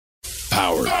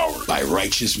Powered by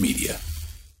Righteous Media.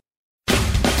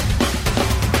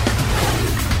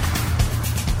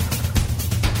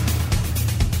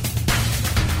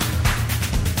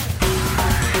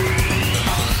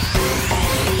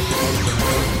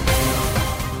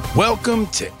 Welcome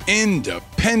to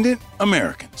Independent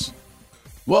Americans.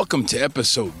 Welcome to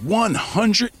episode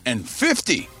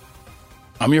 150.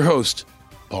 I'm your host,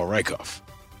 Paul Rieckhoff.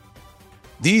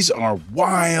 These are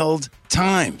wild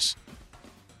times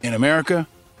in America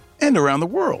and around the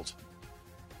world.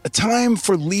 A time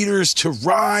for leaders to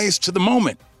rise to the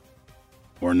moment,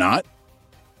 or not.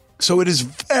 So it is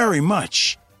very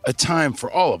much a time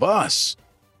for all of us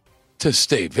to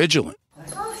stay vigilant.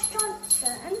 Boris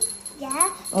Johnson, yeah.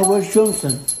 Oh, Boris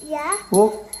Johnson? Yeah.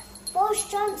 What?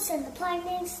 Boris Johnson, the Prime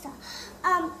Minister,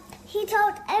 he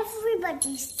told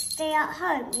everybody to stay at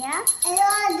home, yeah?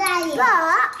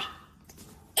 But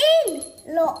in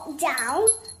lockdown,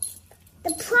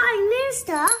 the Prime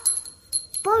Minister,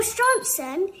 Boris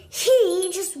Johnson, he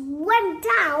just went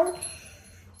down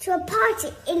to a party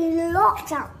in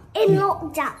lockdown.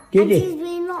 Did he? He's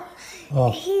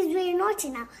really naughty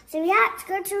now. So he had to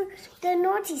go to the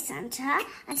naughty centre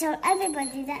and tell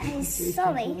everybody that he's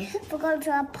sorry for going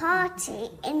to a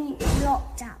party in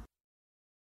lockdown.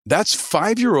 That's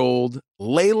 5-year-old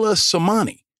Layla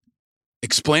Somani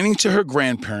explaining to her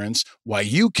grandparents why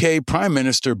UK Prime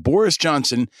Minister Boris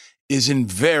Johnson is in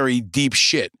very deep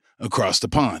shit across the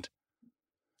pond.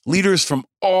 Leaders from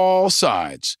all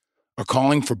sides are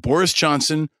calling for Boris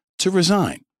Johnson to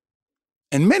resign.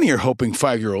 And many are hoping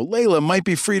 5-year-old Layla might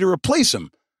be free to replace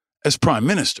him as Prime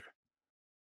Minister.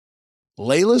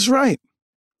 Layla's right.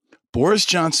 Boris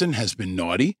Johnson has been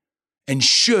naughty and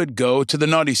should go to the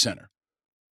naughty center.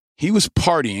 He was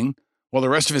partying while the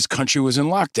rest of his country was in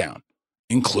lockdown,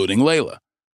 including Layla.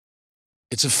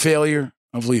 It's a failure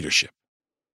of leadership.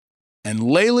 And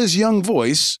Layla's young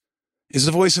voice is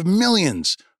the voice of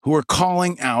millions who are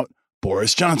calling out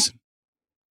Boris Johnson.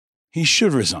 He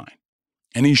should resign,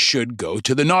 and he should go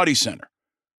to the naughty center.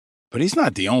 But he's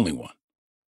not the only one.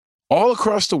 All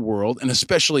across the world, and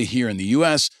especially here in the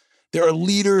U.S., there are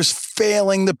leaders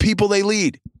failing the people they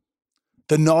lead.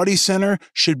 The naughty center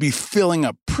should be filling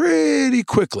up pretty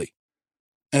quickly.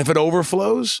 And if it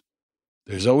overflows,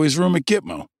 there's always room at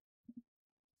Gitmo.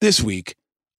 This week,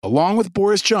 along with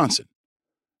Boris Johnson,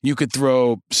 you could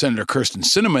throw Senator Kyrsten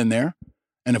Sinema in there,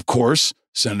 and of course,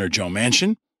 Senator Joe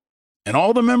Manchin, and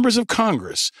all the members of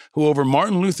Congress who over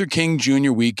Martin Luther King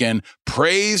Jr. weekend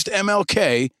praised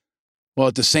MLK while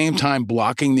at the same time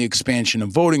blocking the expansion of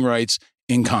voting rights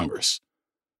in Congress.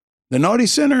 The naughty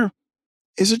center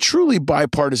is a truly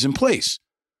bipartisan place.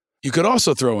 You could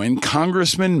also throw in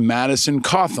Congressman Madison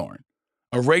Cawthorn,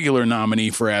 a regular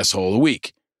nominee for Asshole of the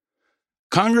Week.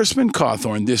 Congressman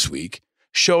Cawthorn this week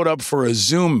showed up for a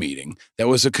Zoom meeting that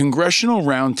was a congressional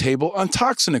roundtable on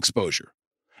toxin exposure.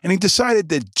 And he decided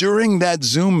that during that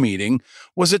Zoom meeting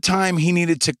was a time he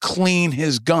needed to clean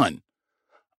his gun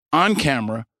on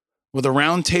camera with a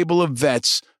roundtable of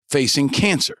vets facing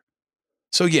cancer.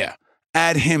 So yeah,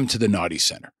 add him to the naughty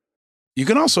center. You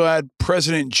can also add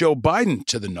President Joe Biden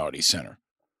to the naughty center,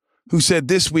 who said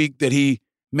this week that he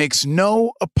makes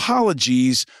no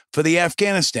apologies for the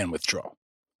Afghanistan withdrawal.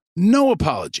 No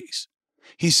apologies.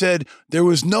 He said there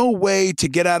was no way to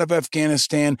get out of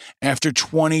Afghanistan after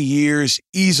 20 years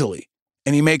easily,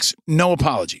 and he makes no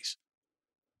apologies.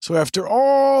 So after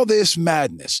all this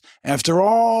madness, after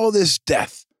all this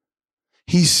death,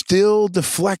 he's still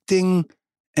deflecting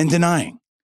and denying,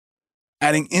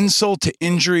 adding insult to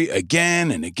injury again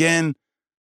and again.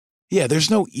 Yeah, there's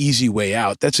no easy way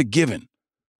out. That's a given.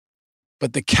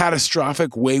 But the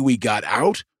catastrophic way we got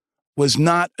out was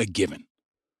not a given.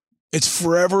 It's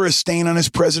forever a stain on his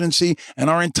presidency and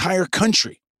our entire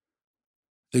country.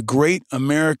 The great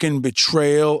American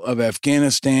betrayal of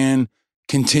Afghanistan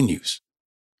continues.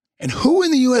 And who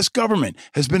in the U.S. government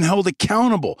has been held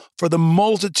accountable for the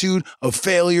multitude of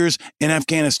failures in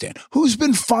Afghanistan? Who's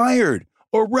been fired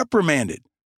or reprimanded?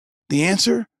 The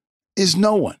answer is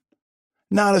no one.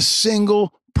 Not a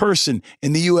single person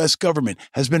in the U.S. government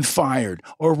has been fired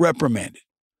or reprimanded.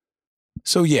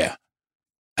 So yeah,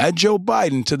 add Joe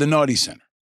Biden to the naughty center.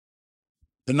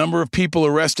 The number of people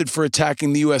arrested for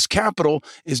attacking the U.S. Capitol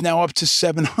is now up to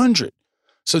 700.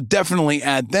 So definitely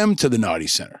add them to the naughty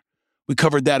center. We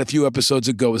covered that a few episodes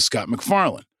ago with Scott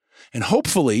McFarlane. And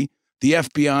hopefully the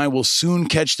FBI will soon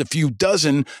catch the few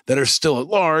dozen that are still at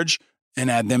large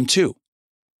and add them too.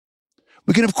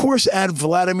 We can, of course, add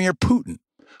Vladimir Putin,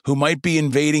 who might be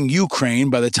invading Ukraine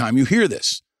by the time you hear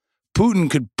this. Putin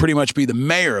could pretty much be the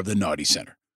mayor of the naughty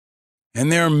center. And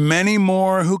there are many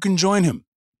more who can join him.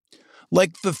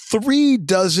 like the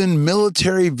 36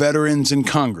 military veterans in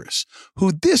Congress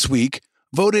who this week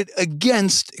voted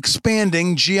against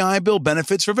expanding GI Bill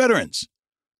benefits for veterans.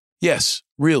 Yes,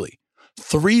 really.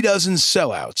 36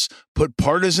 sellouts put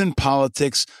partisan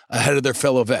politics ahead of their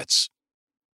fellow vets.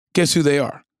 Guess who they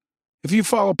are? If you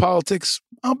follow politics,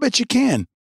 I'll bet you can.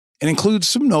 It includes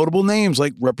some notable names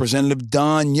like Representative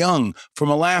Don Young from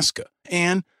Alaska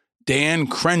and Dan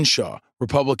Crenshaw,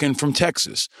 Republican from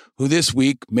Texas, who this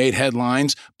week made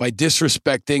headlines by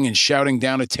disrespecting and shouting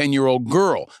down a 10-year-old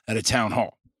girl at a town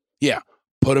hall. Yeah,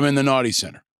 put him in the naughty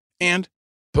center. And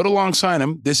put alongside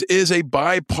him, this is a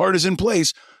bipartisan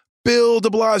place, Bill de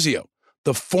Blasio,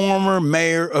 the former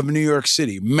mayor of New York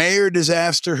City. Mayor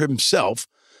Disaster himself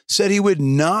said he would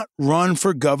not run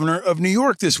for governor of New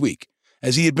York this week,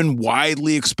 as he had been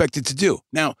widely expected to do.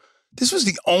 Now, this was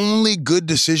the only good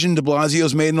decision de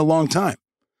Blasio's made in a long time.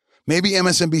 Maybe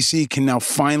MSNBC can now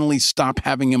finally stop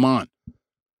having him on.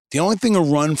 The only thing a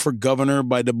run for governor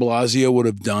by de Blasio would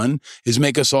have done is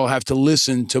make us all have to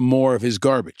listen to more of his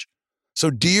garbage. So,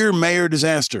 dear Mayor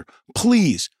Disaster,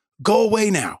 please go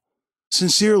away now.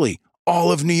 Sincerely,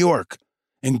 all of New York.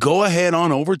 And go ahead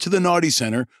on over to the Naughty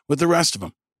Center with the rest of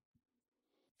them.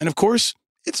 And of course,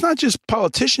 it's not just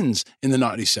politicians in the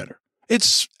Naughty Center.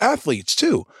 It's athletes,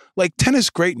 too, like tennis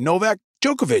great Novak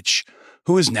Djokovic,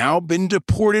 who has now been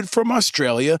deported from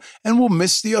Australia and will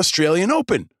miss the Australian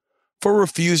Open for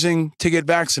refusing to get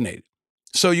vaccinated.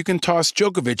 So you can toss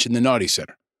Djokovic in the Naughty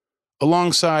Center,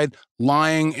 alongside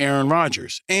lying Aaron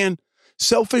Rodgers and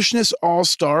selfishness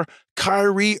all-star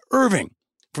Kyrie Irving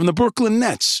from the Brooklyn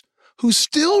Nets, who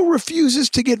still refuses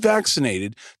to get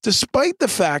vaccinated despite the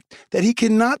fact that he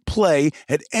cannot play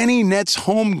at any Nets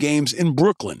home games in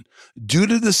Brooklyn due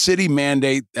to the city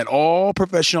mandate that all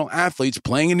professional athletes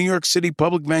playing in New York City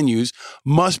public venues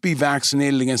must be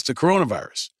vaccinated against the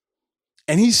coronavirus.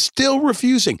 And he's still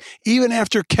refusing, even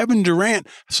after Kevin Durant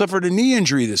suffered a knee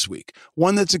injury this week,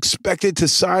 one that's expected to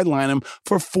sideline him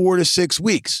for 4 to 6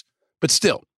 weeks. But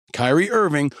still, Kyrie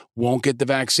Irving won't get the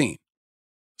vaccine.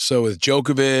 So with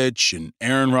Djokovic and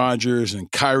Aaron Rodgers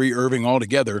and Kyrie Irving all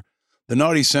together, the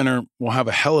Naughty Center will have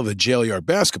a hell of a jail yard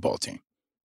basketball team.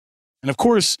 And of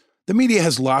course, the media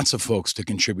has lots of folks to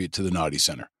contribute to the Naughty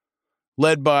Center,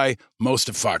 led by most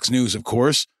of Fox News, of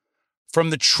course, from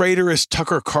the traitorous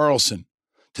Tucker Carlson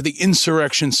to the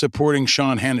insurrection supporting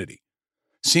Sean Hannity.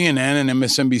 CNN and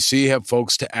MSNBC have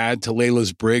folks to add to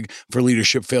Layla's brig for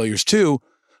leadership failures too,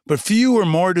 but few are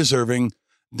more deserving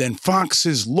than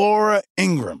Fox's Laura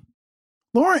Ingraham.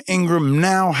 Laura Ingraham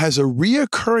now has a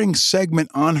reoccurring segment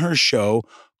on her show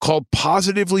called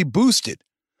Positively Boosted,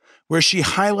 where she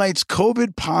highlights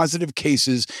COVID-positive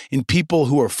cases in people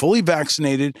who are fully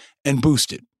vaccinated and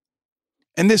boosted.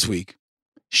 And this week,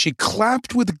 she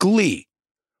clapped with glee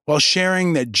while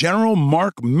sharing that General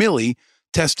Mark Milley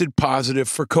tested positive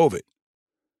for COVID.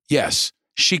 Yes,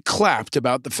 she clapped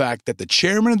about the fact that the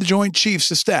chairman of the Joint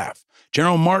Chiefs of Staff,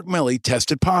 General Mark Milley,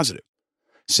 tested positive.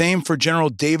 Same for General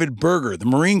David Berger, the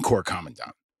Marine Corps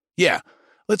Commandant. Yeah,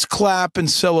 let's clap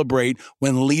and celebrate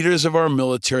when leaders of our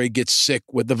military get sick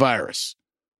with the virus.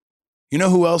 You know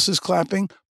who else is clapping?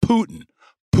 Putin.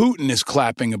 Putin is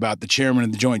clapping about the chairman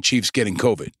of the Joint Chiefs getting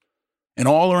COVID. And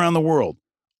all around the world,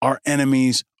 our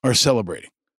enemies are celebrating.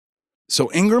 So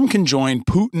Ingraham can join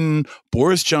Putin,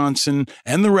 Boris Johnson,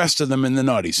 and the rest of them in the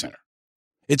Naughty Center.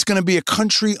 It's going to be a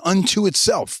country unto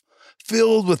itself,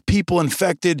 filled with people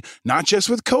infected not just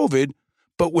with COVID,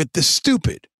 but with the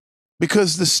stupid.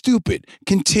 Because the stupid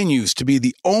continues to be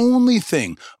the only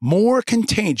thing more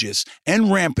contagious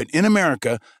and rampant in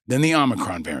America than the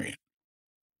Omicron variant.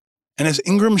 And as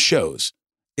Ingraham shows,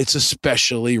 it's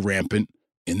especially rampant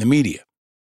in the media.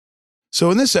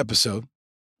 So in this episode,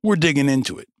 we're digging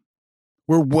into it.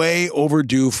 We're way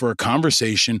overdue for a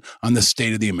conversation on the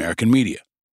state of the American media.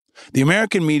 The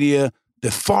American media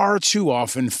that far too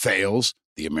often fails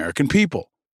the American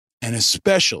people, and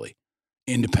especially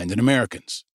independent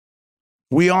Americans.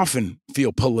 We often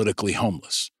feel politically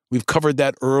homeless. We've covered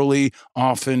that early,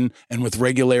 often, and with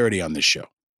regularity on this show.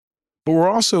 But we're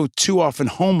also too often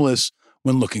homeless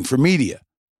when looking for media,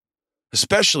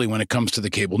 especially when it comes to the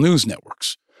cable news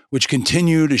networks, which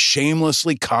continue to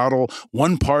shamelessly coddle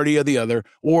one party or the other,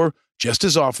 or just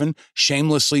as often,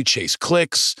 shamelessly chase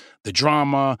clicks, the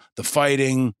drama, the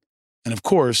fighting, and of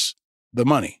course, the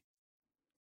money.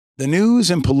 The news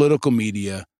and political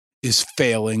media is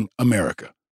failing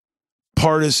America.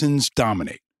 Partisans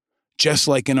dominate, just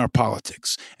like in our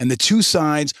politics, and the two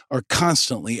sides are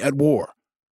constantly at war.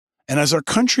 And as our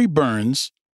country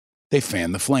burns, they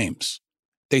fan the flames.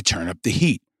 They turn up the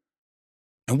heat.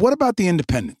 And what about the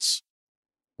independents?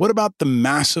 What about the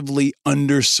massively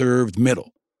underserved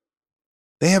middle?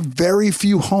 They have very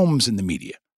few homes in the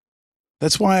media.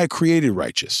 That's why I created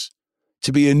Righteous,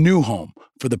 to be a new home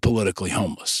for the politically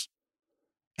homeless.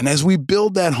 And as we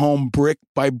build that home brick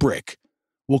by brick,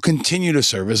 we'll continue to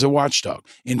serve as a watchdog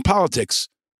in politics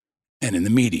and in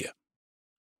the media.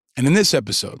 And in this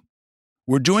episode,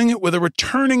 we're doing it with a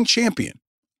returning champion,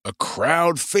 a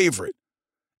crowd favorite,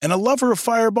 and a lover of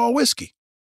Fireball whiskey.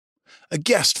 A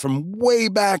guest from way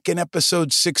back in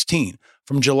episode 16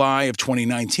 from July of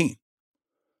 2019.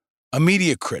 A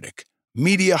media critic,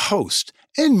 media host,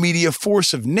 and media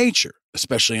force of nature,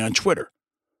 especially on Twitter.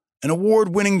 An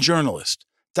award-winning journalist,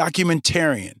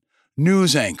 documentarian,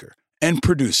 news anchor, and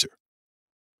producer.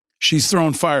 She's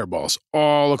thrown fireballs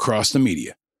all across the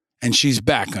media, and she's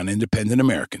back on Independent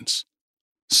Americans.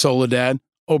 Soledad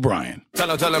O'Brien. Tell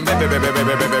her, baby,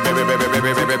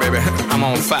 I'm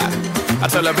on fire. I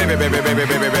tell her, baby,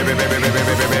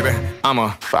 I'm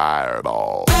a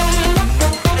fireball.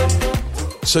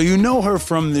 So you know her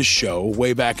from this show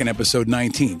way back in episode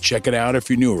 19. Check it out if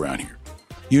you're new around here.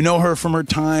 You know her from her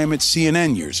time at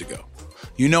CNN years ago.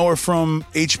 You know her from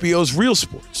HBO's Real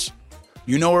Sports.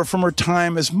 You know her from her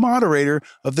time as moderator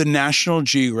of the National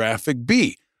Geographic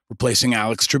Bee, replacing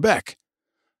Alex Trebek.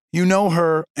 You know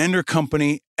her and her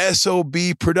company, SOB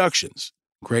Productions.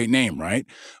 Great name, right?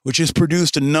 Which has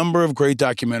produced a number of great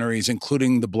documentaries,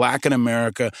 including the Black in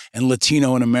America and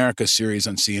Latino in America series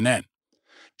on CNN.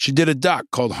 She did a doc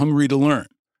called Hungry to Learn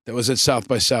that was at South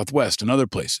by Southwest and other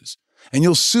places. And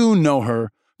you'll soon know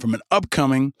her from an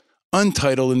upcoming,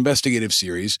 untitled investigative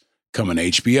series coming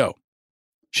to HBO.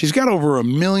 She's got over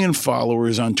 1 million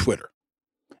followers on Twitter,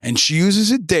 and she uses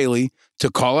it daily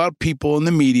to call out people in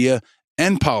the media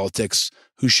and politics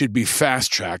who should be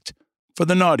fast-tracked for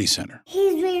the Naughty Center.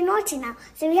 He's really naughty now,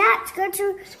 so we have to go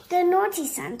to the Naughty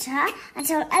Center and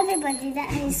tell everybody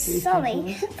that he's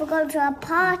sorry for going to a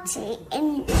party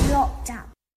in lockdown.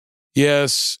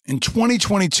 Yes, in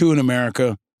 2022 in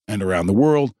America and around the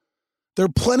world, there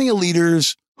are plenty of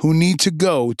leaders who need to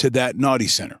go to that Naughty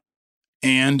Center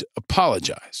and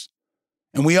apologize.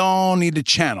 And we all need to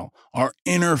channel our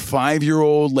inner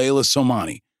 5-year-old Layla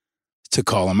Somani to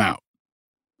call him out.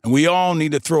 And we all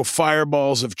need to throw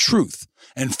fireballs of truth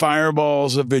and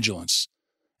fireballs of vigilance.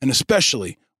 And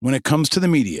especially when it comes to the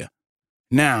media,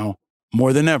 now,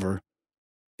 more than ever,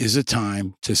 is a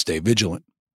time to stay vigilant.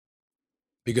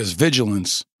 Because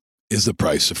vigilance is the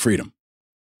price of freedom.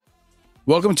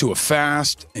 Welcome to a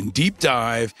fast and deep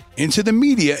dive into the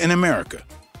media in America,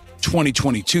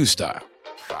 2022 style.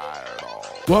 Fireball.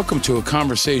 Welcome to a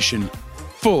conversation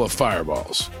full of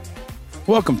fireballs.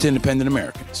 Welcome to Independent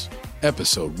Americans,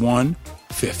 episode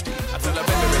 150. I tell her,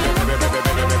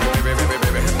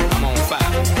 baby, I'm on fire.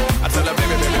 I tell her,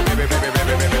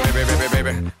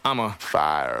 baby, I'm a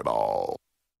fireball.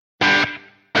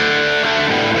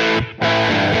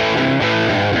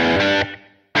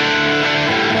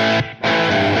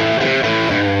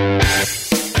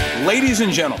 Ladies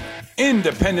and gentlemen,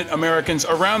 independent Americans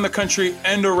around the country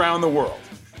and around the world,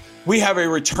 we have a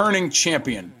returning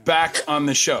champion back on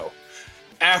the show.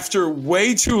 After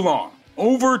way too long,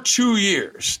 over 2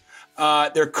 years,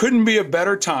 there couldn't be a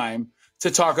better time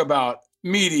to talk about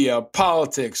media,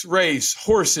 politics, race,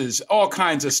 horses, all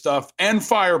kinds of stuff, and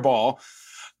Fireball.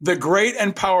 The great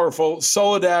and powerful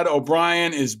Soledad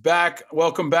O'Brien is back.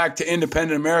 Welcome back to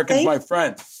Independent Americans, my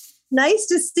friend. Nice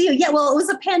to see you. Yeah, well, it was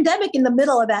a pandemic in the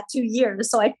middle of that 2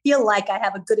 years, so I feel like I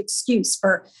have a good excuse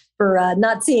for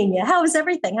not seeing you. How is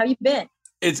everything? How you been?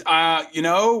 It's we're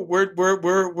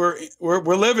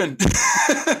living,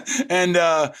 and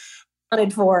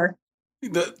Wanted for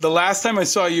the last time I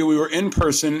saw you, we were in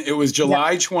person. It was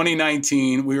July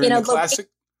 2019. We were in the classic.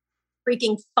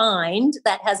 Freaking find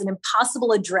that has an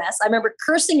impossible address. I remember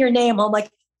cursing your name. I'm like,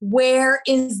 where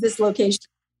is this location?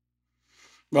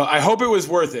 Well, I hope it was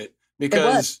worth it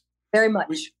because very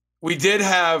much. We did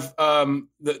have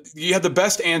you had the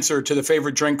best answer to the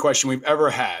favorite drink question we've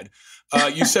ever had.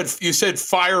 You said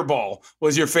Fireball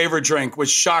was your favorite drink, which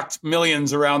shocked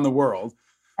millions around the world.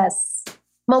 Yes.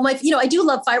 Well, I do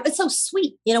love Fireball. It's so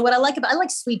sweet. You know what I like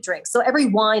sweet drinks. So every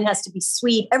wine has to be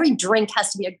sweet. Every drink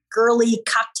has to be a girly,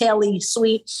 cocktail-y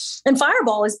sweet. And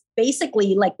Fireball is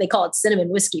basically like they call it cinnamon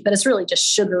whiskey, but it's really just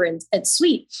sugar and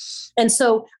sweet. And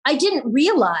so I didn't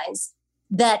realize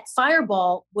that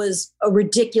Fireball was a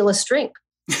ridiculous drink.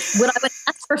 When I would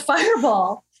ask for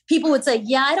Fireball, people would say,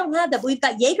 yeah, I don't have that, but we've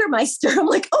got Jägermeister. I'm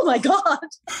like, oh my God.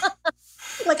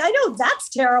 Like, I know that's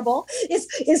terrible.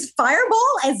 Is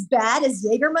Fireball as bad as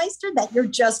Jägermeister that you're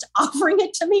just offering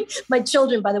it to me? My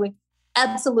children, by the way,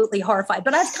 absolutely horrified.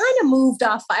 But I've kind of moved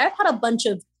off. I've had a bunch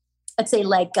of, I'd say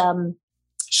like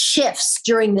shifts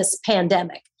during this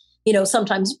pandemic.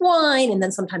 Sometimes wine and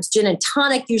then sometimes gin and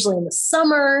tonic, usually in the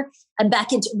summer, and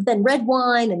back into then red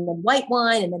wine and then white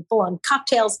wine and then full on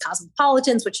cocktails,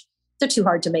 cosmopolitans, which they're too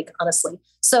hard to make, honestly.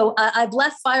 So I've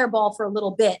left Fireball for a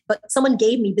little bit, but someone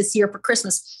gave me this year for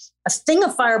Christmas a thing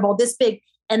of Fireball this big,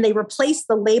 and they replaced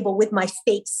the label with my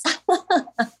face.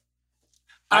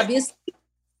 Obviously,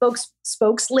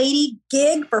 spokes lady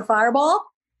gig for Fireball.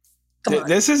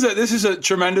 This is a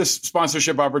tremendous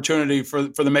sponsorship opportunity for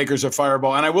the makers of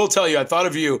Fireball. And I will tell you, I thought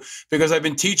of you because I've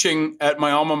been teaching at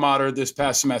my alma mater this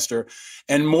past semester.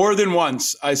 And more than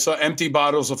once, I saw empty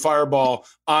bottles of Fireball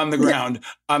on the ground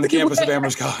on the campus of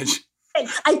Amherst College.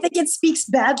 I think it speaks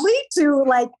badly to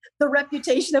the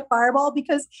reputation of Fireball,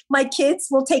 because my kids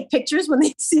will take pictures when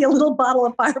they see a little bottle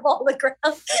of Fireball on the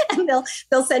ground, and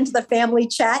they'll send to the family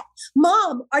chat,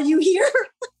 "Mom, are you here?"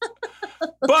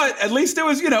 But at least it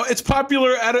was, it's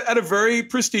popular at a very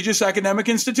prestigious academic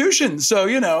institution. So,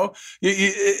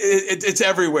 it's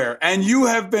everywhere. And you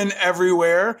have been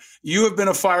everywhere. You have been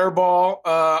a Fireball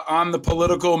on the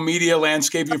political media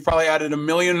landscape. You've probably added 1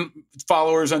 million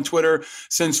followers on Twitter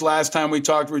since last time we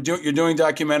talked. You're doing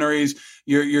documentaries.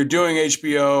 You're doing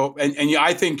HBO. And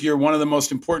I think you're one of the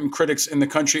most important critics in the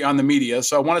country on the media.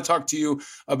 So I want to talk to you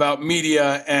about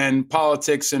media and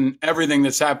politics and everything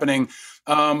that's happening.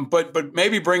 But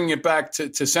maybe bringing it back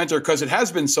to center, because it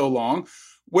has been so long.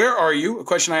 Where are you? A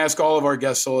question I ask all of our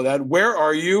guests, Soledad. Where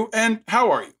are you and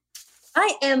how are you?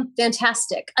 I am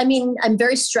fantastic. I mean, I'm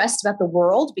very stressed about the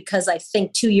world because I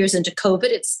think 2 years into COVID,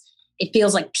 it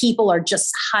feels like people are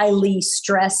just highly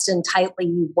stressed and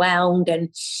tightly wound. And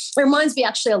it reminds me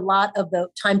actually a lot of the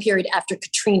time period after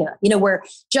Katrina, where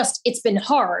just it's been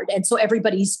hard. And so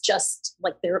everybody's just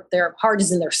like their heart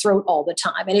is in their throat all the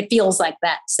time. And it feels like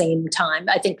that same time.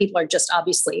 I think people are just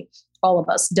obviously, all of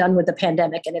us, done with the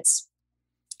pandemic,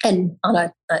 and on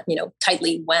a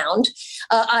tightly wound.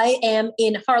 I am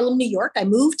in Harlem, New York. I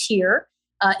moved here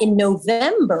in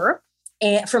November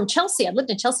from Chelsea. I've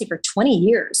lived in Chelsea for 20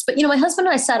 years. But, my husband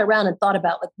and I sat around and thought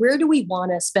about where do we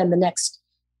want to spend the next,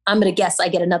 I'm going to guess I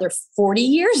get another 40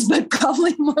 years, but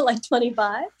probably more like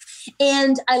 25.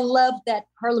 And I love that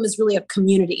Harlem is really a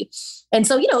community. And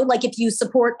so, if you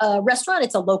support a restaurant,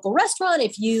 it's a local restaurant.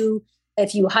 If you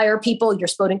hire people, you're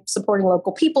supporting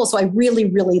local people. So I really,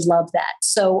 really love that.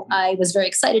 So I was very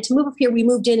excited to move up here. We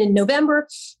moved in November,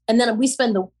 and then we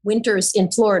spend the winters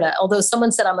in Florida. Although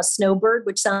someone said I'm a snowbird,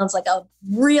 which sounds like a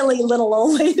really little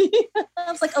old lady.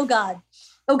 I was like, oh God,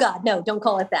 no, don't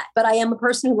call it that. But I am a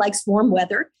person who likes warm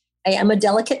weather. I am a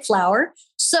delicate flower.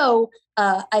 So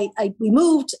we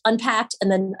moved, unpacked,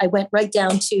 and then I went right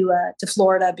down to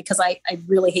Florida because I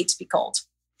really hate to be cold.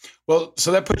 Well,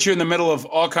 so that puts you in the middle of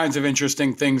all kinds of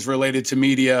interesting things related to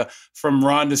media, from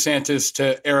Ron DeSantis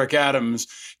to Eric Adams.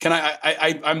 Can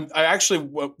I actually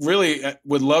really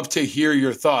would love to hear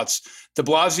your thoughts. De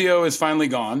Blasio is finally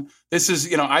gone. This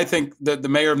is, I think that the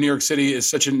mayor of New York City is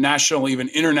such a national, even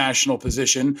international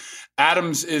position.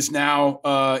 Adams is now,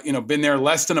 been there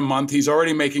less than a month. He's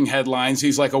already making headlines.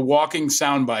 He's like a walking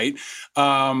soundbite,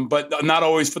 but not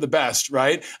always for the best,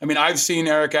 right? I mean, I've seen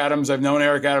Eric Adams. I've known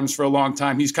Eric Adams for a long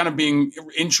time. He's kind of being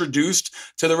introduced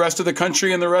to the rest of the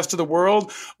country and the rest of the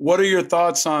world. What are your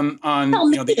thoughts on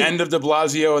the end of de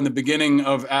Blasio and the beginning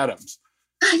of Adams?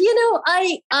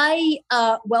 I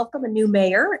welcome a new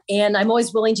mayor, and I'm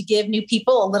always willing to give new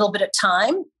people a little bit of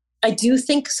time. I do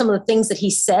think some of the things that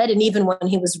he said, and even when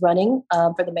he was running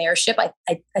for the mayorship,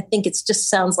 I think it just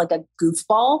sounds like a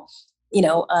goofball.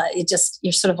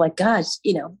 You're sort of like, gosh,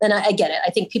 and I get it. I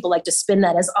think people like to spin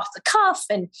that as off the cuff,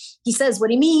 and he says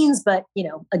what he means, but,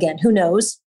 again, who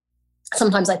knows?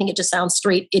 Sometimes I think it just sounds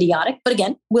straight idiotic, but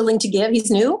again, willing to give.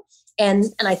 He's new, and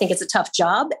I think it's a tough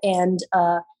job, and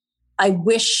I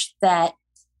wish that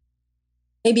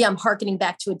maybe I'm hearkening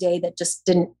back to a day that just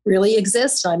didn't really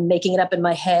exist. I'm making it up in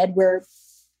my head, where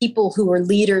people who were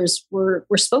leaders were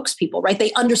spokespeople, right?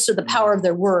 They understood the power of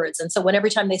their words. And so when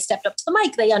every time they stepped up to the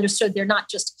mic, they understood they're not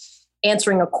just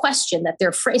answering a question, that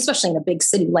they're, especially in a big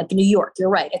city like New York. You're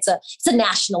right. It's a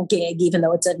national gig, even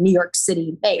though it's a New York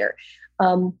City mayor.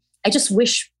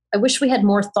 I wish we had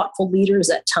more thoughtful leaders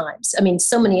at times. I mean,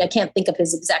 so many, I can't think of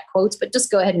his exact quotes, but just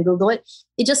go ahead and Google it.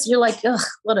 You're like, ugh,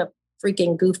 what a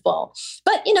freaking goofball.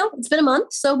 But, it's been a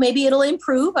month, so maybe it'll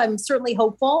improve. I'm certainly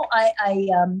hopeful.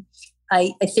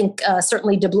 I think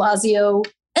certainly de Blasio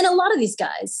and a lot of these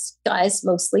guys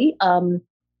mostly,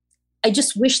 I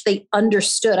just wish they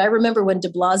understood. I remember when de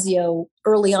Blasio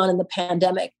early on in the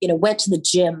pandemic, went to the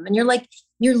gym, and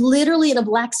you're literally in a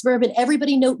Black suburban.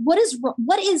 Everybody knows what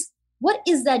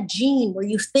is that gene where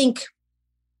you think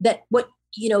that what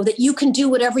that you can do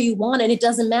whatever you want and it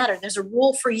doesn't matter. There's a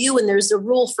rule for you and there's a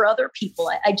rule for other people.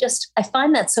 I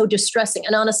find that so distressing.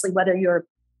 And honestly, whether you're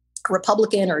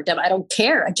Republican or Democrat, I don't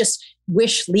care. I just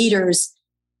wish leaders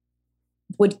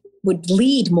would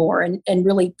lead more and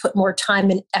really put more time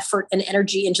and effort and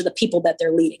energy into the people that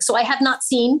they're leading. So I have not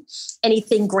seen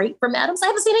anything great from Adams. I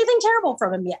haven't seen anything terrible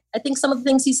from him yet. I think some of the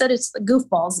things he said, it's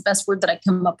goofball is the best word that I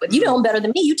come up with. You know him better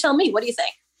than me. You tell me. What do you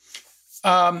think?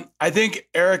 I think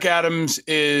Eric Adams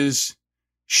is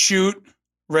shoot,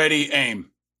 ready,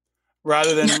 aim,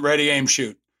 rather than ready, aim,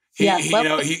 shoot.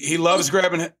 He loves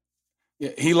grabbing.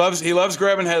 He loves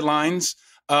grabbing headlines.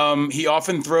 He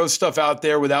often throws stuff out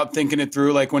there without thinking it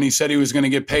through. Like when he said he was going to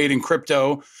get paid in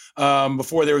crypto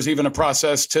before there was even a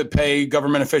process to pay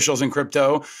government officials in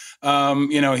crypto.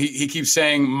 He keeps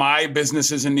saying my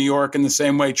business is in New York in the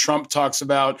same way Trump talks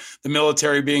about the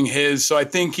military being his. So I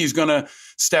think he's going to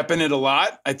step in it a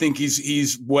lot. I think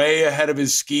he's way ahead of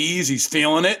his skis. He's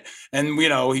feeling it. And,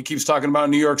 he keeps talking about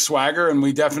New York swagger, and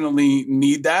we definitely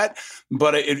need that.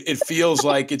 But it feels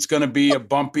like it's going to be a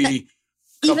bumpy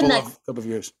couple of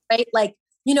years. Right? Like,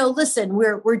 listen,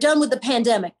 we're done with the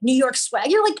pandemic. New York swagger.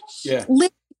 You're like, yeah.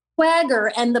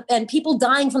 Swagger and people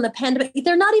dying from the pandemic.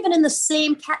 They're not even in the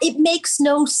same. It makes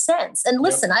no sense. And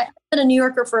listen, I've been a New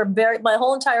Yorker for my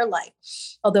whole entire life,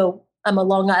 although I'm a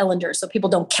Long Islander, so people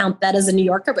don't count that as a New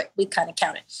Yorker, but we kind of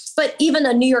count it. But even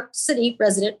a New York City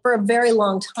resident for a very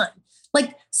long time.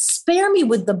 Like, spare me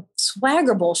with the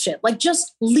swagger bullshit. Like,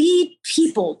 just lead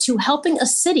people to helping a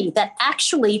city that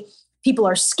actually people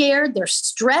are scared, they're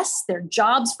stressed, their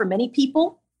jobs for many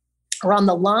people are on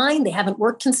the line. They haven't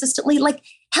worked consistently. Like,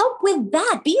 help with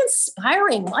that. Be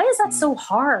inspiring. Why is that so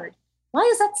hard? Why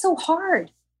is that so hard?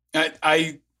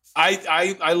 I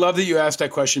love that you asked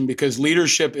that question, because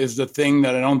leadership is the thing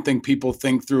that I don't think people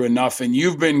think through enough. And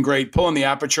you've been great pulling the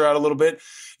aperture out a little bit.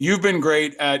 You've been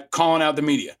great at calling out the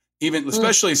media,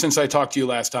 especially since I talked to you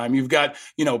last time. You've got,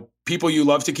 people you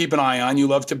love to keep an eye on. You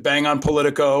love to bang on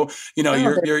Politico.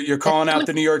 You're calling out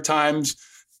the New York Times.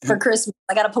 For Christmas,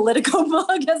 I got a Politico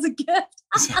mug as a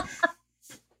gift.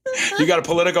 You got a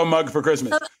Politico mug for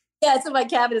Christmas. Yeah, it's in my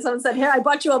cabinet. Someone said, "Here, I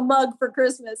bought you a mug for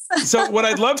Christmas." So what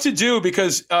I'd love to do,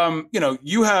 because,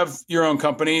 you have your own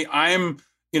company. I'm,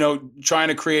 trying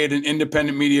to create an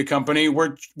independent media company.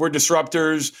 We're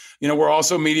disruptors. We're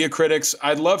also media critics.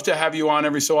 I'd love to have you on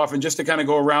every so often just to kind of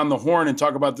go around the horn and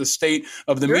talk about the state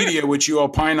of the media, which you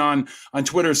opine on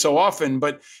Twitter so often.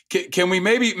 But can we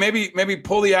maybe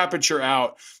pull the aperture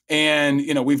out? And,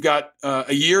 we've got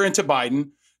a year into Biden.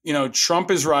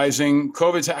 Trump is rising.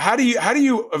 COVID's. How do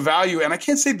you evaluate? And I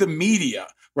can't say the media,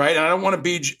 right? And I don't want to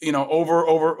be,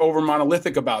 over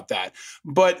monolithic about that.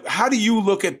 But how do you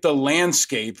look at the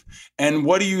landscape, and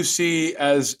what do you see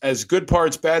as good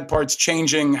parts, bad parts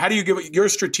changing? How do you give your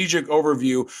strategic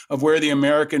overview of where the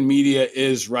American media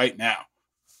is right now?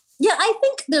 Yeah, I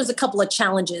think there's a couple of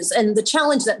challenges, and the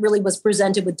challenge that really was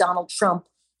presented with Donald Trump,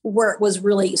 where it was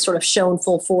really sort of shown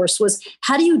full force, was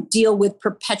how do you deal with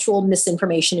perpetual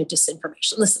misinformation and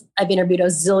disinformation? Listen, I've interviewed a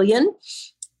zillion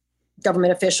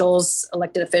government officials,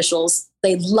 elected officials.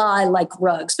 They lie like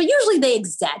rugs, but usually they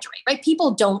exaggerate, right? People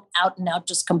don't out and out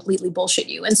just completely bullshit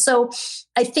you. And so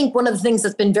I think one of the things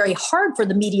that's been very hard for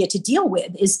the media to deal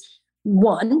with is,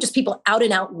 one, just people out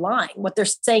and out lying. What they're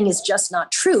saying is just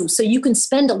not true. So you can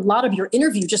spend a lot of your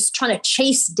interview just trying to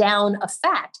chase down a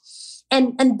fact.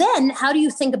 And then how do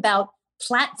you think about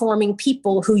platforming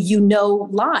people who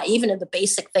lie, even in the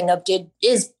basic thing of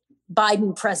is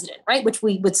Biden president, right? Which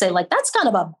we would say, like, that's kind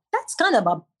of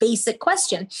a basic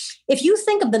question. If you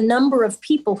think of the number of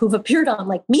people who've appeared on,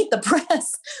 like, Meet the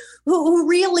Press, who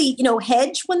really,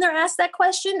 hedge when they're asked that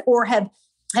question, or have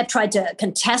tried to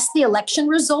contest the election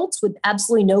results with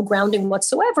absolutely no grounding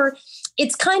whatsoever,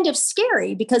 it's kind of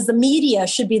scary, because the media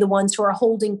should be the ones who are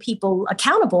holding people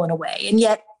accountable in a way. And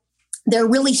yet they're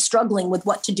really struggling with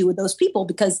what to do with those people,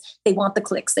 because they want the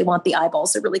clicks, they want the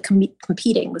eyeballs. They're really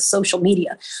competing with social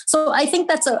media. So I think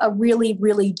that's a really,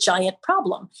 really giant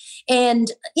problem.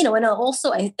 And, and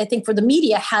also I think for the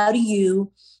media, how do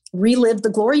you relive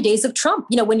the glory days of Trump?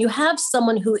 When you have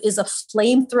someone who is a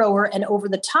flamethrower and over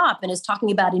the top and is talking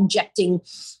about injecting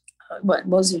what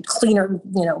was it, cleaner,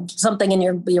 something in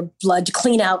your blood to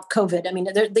clean out COVID. I mean,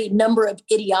 the number of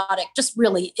idiotic, just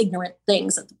really ignorant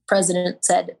things that the president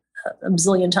said a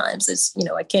bazillion times is,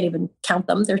 I can't even count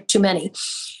them. There are too many.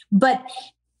 But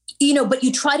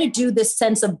you try to do this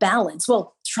sense of balance.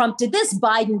 Well, Trump did this,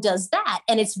 Biden does that.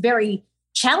 And it's very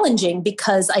challenging,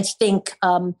 because I think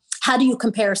how do you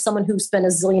compare someone who spent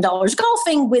 $1 zillion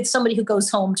golfing with somebody who goes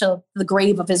home to the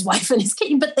grave of his wife and his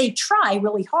kid? But they try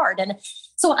really hard. And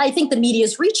so I think the media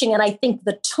is reaching, and I think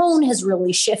the tone has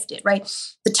really shifted, right?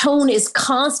 The tone is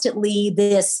constantly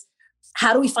this,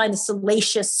 how do we find the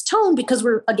salacious tone? Because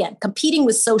we're, again, competing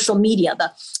with social media.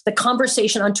 The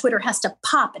conversation on Twitter has to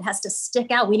pop. It has to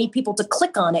stick out. We need people to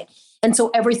click on it. And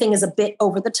so everything is a bit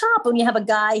over the top. When you have a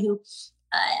guy who,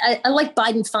 I like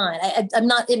Biden fine. I'm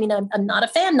not a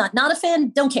fan, not a fan,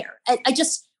 don't care. I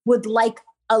just would like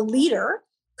a leader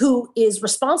who is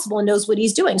responsible and knows what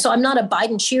he's doing. So I'm not a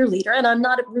Biden cheerleader, and I'm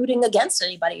not rooting against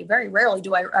anybody. Very rarely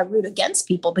do I root against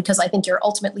people, because I think you're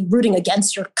ultimately rooting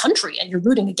against your country and you're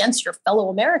rooting against your fellow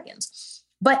Americans.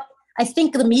 But I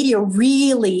think the media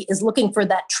really is looking for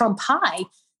that Trump high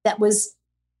that was,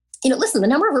 listen, the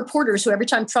number of reporters who every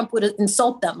time Trump would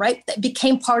insult them, right, that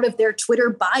became part of their Twitter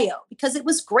bio because it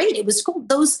was great. It was cool.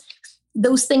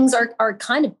 Those things are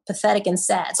kind of pathetic and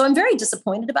sad. So I'm very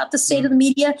disappointed about the state of the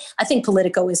media. I think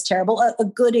Politico is terrible. A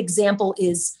good example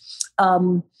is,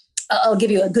 I'll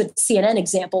give you a good CNN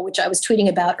example, which I was tweeting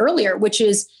about earlier, which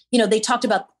is, they talked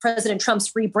about President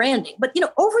Trump's rebranding. But,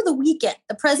 over the weekend,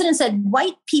 the president said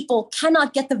white people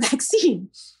cannot get the vaccine.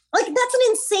 Like, that's an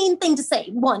insane thing to say.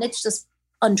 One, it's just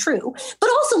untrue. But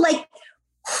also, like,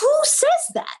 who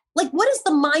says that? Like, what is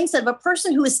the mindset of a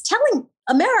person who is telling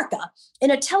America in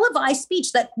a televised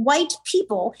speech that white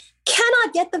people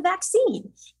cannot get the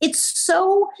vaccine? It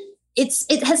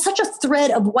has such a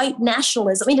thread of white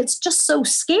nationalism. I mean, it's just so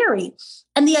scary.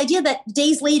 And the idea that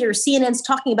days later, CNN's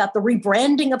talking about the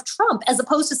rebranding of Trump, as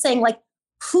opposed to saying, like,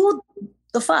 who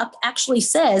the fuck actually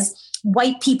says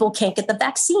white people can't get the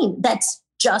vaccine? That's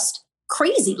just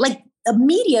crazy. Like, the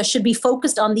media should be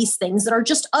focused on these things that are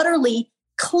just utterly,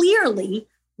 clearly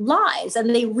lies,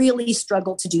 and they really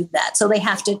struggle to do that. So they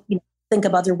have to think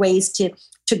of other ways to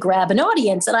grab an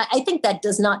audience. And I think that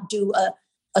does not do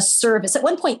a service. At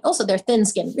one point, also, they're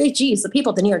thin-skinned. Geez, the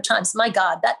people at the New York Times, my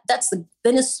God, that's the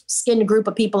thinnest skinned group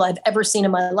of people I've ever seen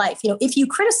in my life. If you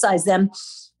criticize them,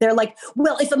 they're like,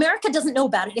 well, if America doesn't know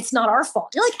about it, it's not our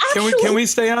fault. You're like, actually, can we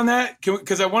stay on that?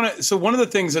 Because I want to. So one of the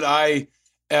things that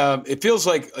it feels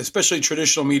like, especially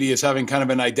traditional media, is having kind of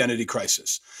an identity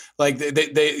crisis. Like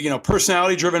they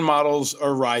personality-driven models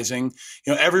are rising.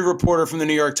 Every reporter from the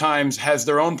New York Times has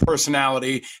their own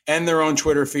personality and their own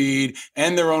Twitter feed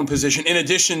and their own position, in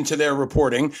addition to their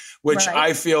reporting, which right.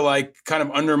 I feel like kind of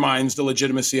undermines the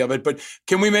legitimacy of it. But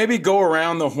can we maybe go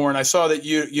around the horn? I saw that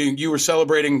you were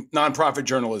celebrating nonprofit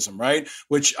journalism, right?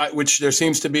 Which there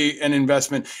seems to be an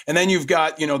investment, and then you've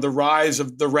got the rise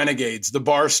of the renegades, the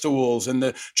Barstools, and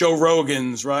the Joe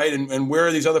Rogans, right? And where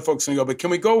are these other folks going to go? But can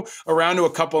we go around to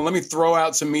a couple? And let me throw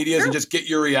out some medias and just get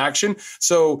your reaction.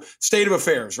 So, state of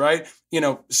affairs, right?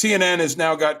 CNN has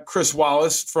now got Chris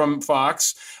Wallace from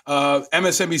Fox.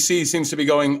 MSNBC seems to be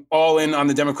going all in on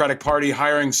the Democratic Party,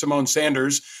 hiring Simone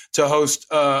Sanders to host,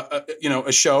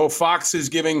 a show. Fox is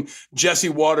giving Jesse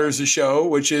Waters a show,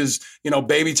 which is,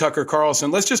 baby Tucker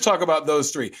Carlson. Let's just talk about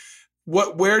those three.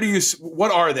 What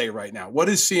are they right now? What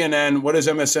is CNN? What is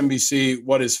MSNBC?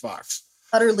 What is Fox?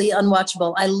 Utterly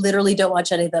unwatchable. I literally don't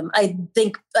watch any of them. I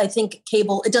think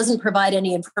cable, it doesn't provide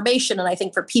any information. And I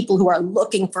think for people who are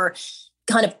looking for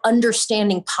kind of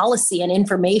understanding policy and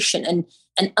information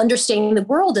and understanding the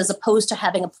world, as opposed to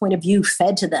having a point of view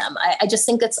fed to them, I just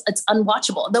think it's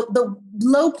unwatchable. The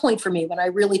low point for me when I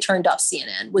really turned off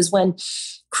CNN was when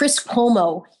Chris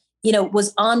Cuomo,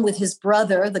 was on with his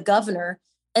brother, the governor.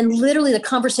 And literally the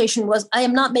conversation was, I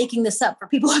am not making this up for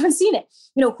people who haven't seen it.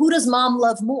 Who does mom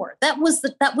love more? That was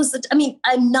I mean,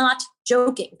 I'm not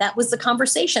joking. That was the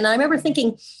conversation. And I remember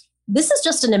thinking, this is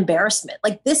just an embarrassment.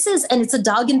 Like, and it's a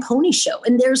dog and pony show.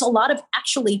 And there's a lot of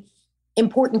actually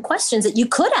important questions that you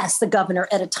could ask the governor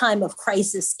at a time of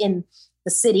crisis in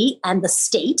the city and the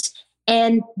state.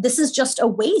 And this is just a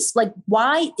waste. Like,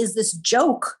 why is this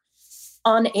joke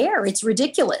on air? It's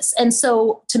ridiculous. And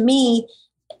so to me,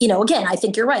 again, I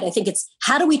think you're right. I think it's,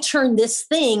 how do we turn this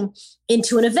thing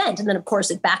into an event? And then, of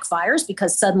course, it backfires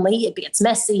because suddenly it gets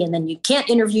messy, and then you can't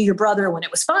interview your brother when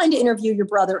it was fine to interview your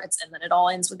brother. And then it all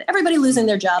ends with everybody losing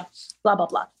their job, blah, blah,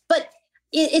 blah. But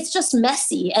it's just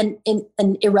messy and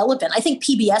irrelevant. I think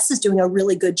PBS is doing a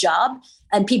really good job,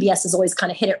 and PBS has always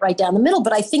kind of hit it right down the middle.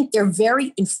 But I think they're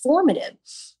very informative.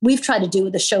 We've tried to do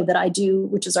with the show that I do,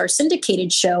 which is our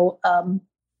syndicated show,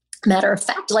 matter of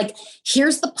fact, like,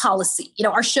 here's the policy.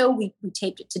 Our show, we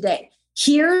taped it today.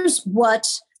 Here's what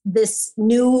this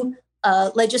new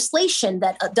legislation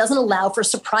that doesn't allow for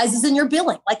surprises in your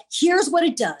billing. Like, here's what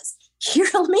it does. Here,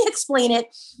 let me explain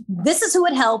it. This is who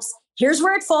it helps. Here's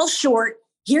where it falls short.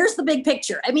 Here's the big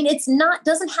picture. I mean,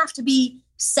 doesn't have to be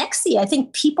sexy. I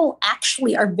think people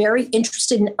actually are very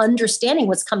interested in understanding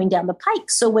what's coming down the pike.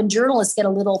 So when journalists get a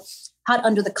little hot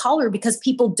under the collar because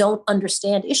people don't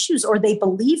understand issues or they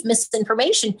believe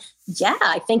misinformation, yeah,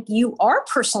 I think you are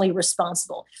personally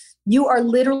responsible. You are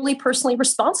literally personally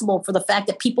responsible for the fact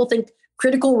that people think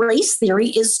critical race theory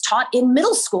is taught in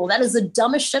middle school. That is the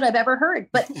dumbest shit I've ever heard.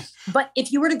 But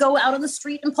if you were to go out on the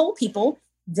street and poll people,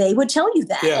 they would tell you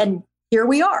that. Yeah. And here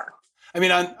we are. I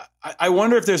mean, I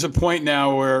wonder if there's a point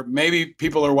now where maybe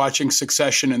people are watching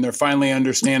Succession and they're finally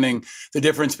understanding the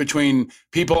difference between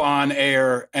people on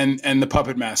air and the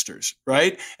puppet masters,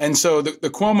 right? And so the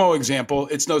Cuomo example,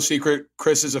 it's no secret.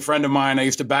 Chris is a friend of mine. I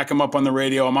used to back him up on the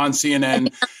radio. I'm on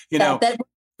CNN. You know,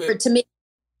 to me.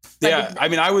 Yeah, I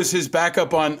mean, I was his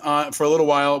backup on for a little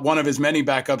while, one of his many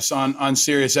backups on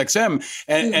Sirius XM,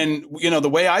 and you know, the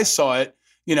way I saw it,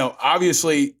 you know,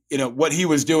 obviously, you know, what he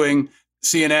was doing,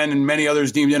 CNN and many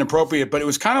others deemed inappropriate, but it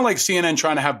was kind of like CNN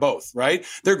trying to have both, right?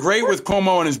 They're great with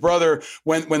Cuomo and his brother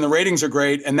when the ratings are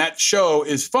great and that show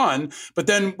is fun. But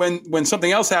then when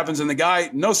something else happens and the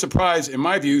guy, no surprise, in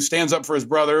my view, stands up for his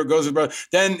brother, goes to his brother,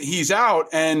 then he's out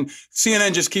and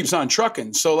CNN just keeps on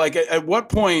trucking. So like at what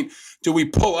point do we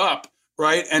pull up,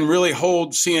 right, and really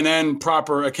hold CNN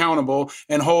proper accountable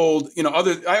and hold, you know,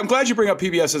 other. I'm glad you bring up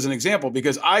PBS as an example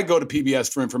because I go to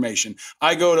PBS for information.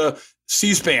 I go to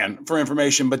C-SPAN for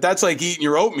information, but that's like eating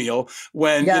your oatmeal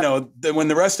when, you know, when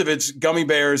the rest of it's gummy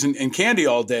bears and candy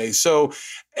all day. So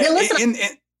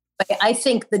I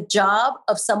think the job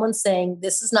of someone saying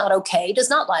this is not okay does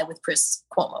not lie with Chris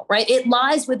Cuomo, right? It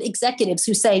lies with executives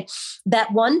who say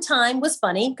that one time was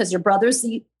funny because your brother's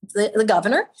the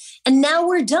governor and now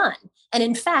we're done. And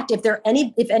in fact, if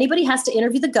anybody has to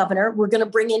interview the governor, we're going to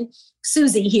bring in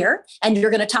Susie here and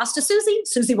you're going to toss to Susie.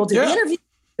 Susie will do the interview.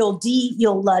 You'll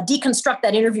deconstruct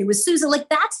that interview with Susan. Like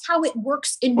that's how it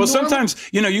works in. Well, sometimes,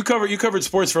 you know, you covered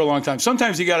sports for a long time.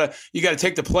 Sometimes you gotta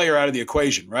take the player out of the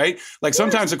equation, right? Like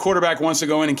sometimes the quarterback wants to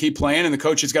go in and keep playing, and the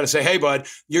coach has got to say, "Hey, bud,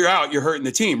 you're out. You're hurting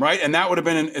the team," right? And that would have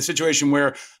been a situation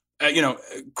where. You know,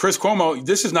 Chris Cuomo,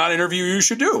 this is not an interview you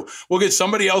should do. We'll get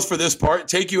somebody else for this part,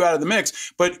 take you out of the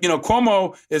mix. But, you know,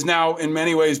 Cuomo is now in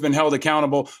many ways been held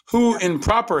accountable. Who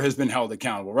improper has been held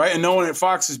accountable, right? And no one at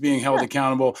Fox is being held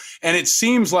accountable. And it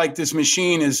seems like this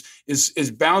machine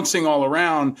is bouncing all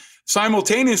around.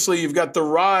 Simultaneously, you've got the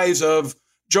rise of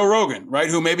Joe Rogan, right,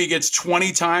 who maybe gets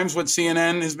 20 times what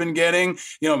CNN has been getting,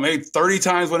 you know, maybe 30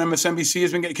 times what MSNBC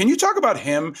has been getting. Can you talk about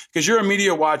him? Because you're a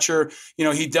media watcher. You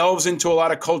know, he delves into a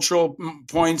lot of cultural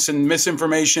points and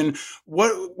misinformation.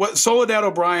 What Soledad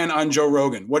O'Brien on Joe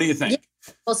Rogan? What do you think?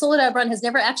 Yeah. Well, Soledad O'Brien has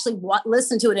never actually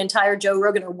listened to an entire Joe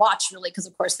Rogan or watched really, because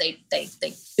of course they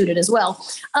shoot it as well.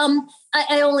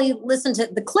 I only listened to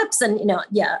the clips and, you know,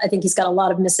 yeah, I think he's got a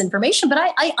lot of misinformation, but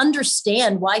I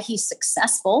understand why he's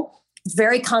successful.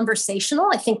 Very conversational.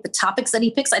 I think the topics that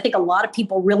he picks, I think a lot of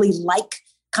people really like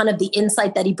kind of the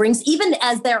insight that he brings, even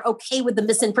as they're okay with the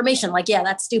misinformation. Like, yeah,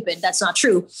 that's stupid. That's not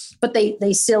true. But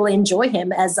they still enjoy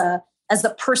him as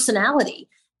the personality.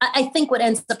 I think what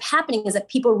ends up happening is that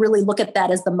people really look at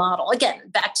that as the model. Again,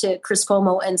 back to Chris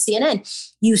Cuomo and CNN,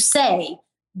 you say,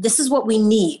 this is what we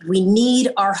need. We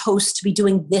need our host to be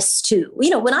doing this too.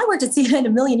 You know, when I worked at CNN a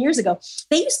million years ago,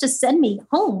 they used to send me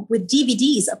home with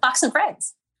DVDs of Fox and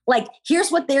Friends. Like,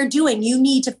 here's what they're doing. You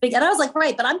need to figure. And I was like,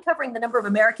 right, but I'm covering the number of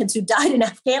Americans who died in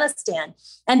Afghanistan,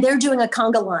 and they're doing a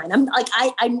conga line. I'm like,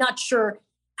 I'm not sure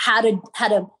how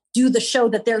to do the show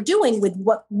that they're doing with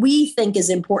what we think is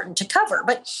important to cover.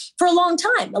 But for a long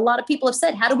time, a lot of people have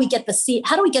said, how do we get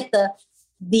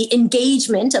the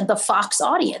engagement of the Fox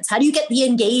audience? How do you get the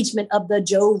engagement of the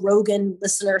Joe Rogan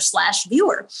listener /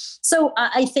 viewer? So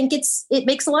I think it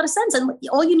makes a lot of sense. And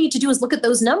all you need to do is look at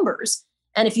those numbers.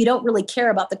 And if you don't really care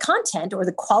about the content or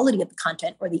the quality of the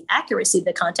content or the accuracy of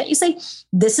the content, you say,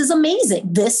 this is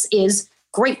amazing. This is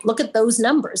great. Look at those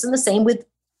numbers. And the same with,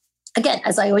 again,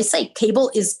 as I always say,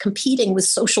 cable is competing with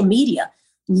social media.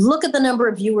 Look at the number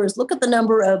of viewers, look at the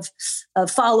number of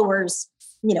followers,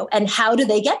 you know, and how do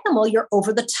they get them? Well, you're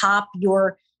over the top,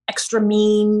 you're extra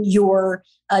mean, you're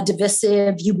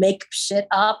divisive, you make shit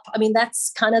up. I mean,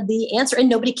 that's kind of the answer, and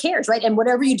nobody cares, right? And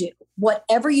whatever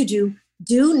you do,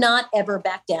 do not ever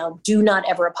back down. Do not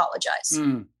ever apologize.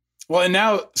 Mm. Well, and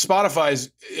now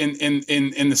Spotify's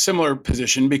in the similar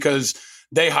position because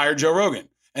they hired Joe Rogan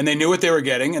and they knew what they were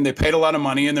getting and they paid a lot of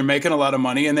money and they're making a lot of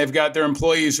money and they've got their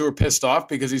employees who are pissed off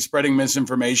because he's spreading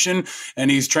misinformation and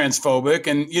he's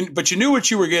transphobic. But you knew what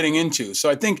you were getting into. So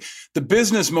I think the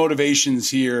business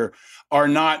motivations here are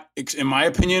not, in my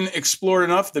opinion, explored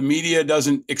enough. The media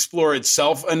doesn't explore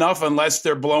itself enough unless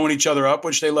they're blowing each other up,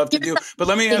 which they love to do. But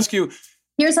let me ask you.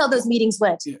 Here's how those meetings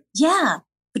went. Yeah.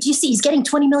 but you see, he's getting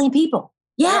 20 million people.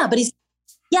 Yeah, but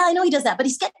I know he does that, but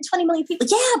he's getting 20 million people.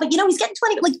 Yeah, but he's getting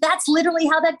 20. Like, that's literally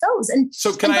how that goes. And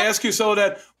so can I ask you,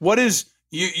 Soledad, what is,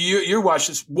 you're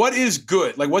watching this, what is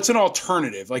good? Like, what's an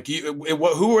alternative? Like,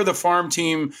 who are the farm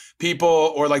team people,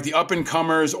 or like the up and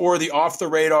comers, or the off the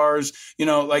radars?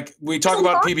 Like we talk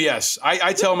about PBS.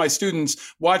 I tell my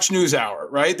students, watch NewsHour,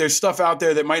 right? There's stuff out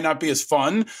there that might not be as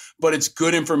fun, but it's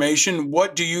good information.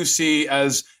 What do you see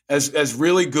as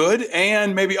really good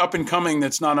and maybe up and coming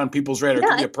that's not on people's radar? It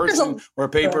could be a person or a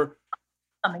paper.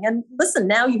 And listen,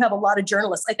 now you have a lot of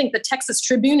journalists. I think the Texas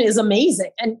Tribune is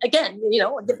amazing. And again, what you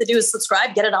have to do is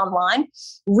subscribe, get it online.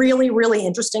 Really, really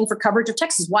interesting for coverage of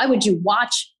Texas. Why would you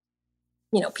watch,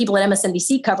 people at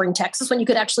MSNBC covering Texas when you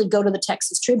could actually go to the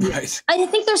Texas Tribune? Right. I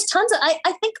think there's tons of,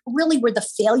 I think really where the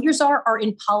failures are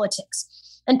in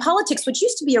politics. And politics, which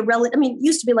used to be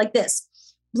used to be like this.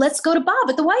 Let's go to Bob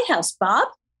at the White House. Bob?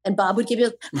 And Bob would give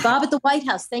you, Bob at the White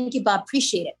House. Thank you, Bob.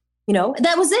 Appreciate it.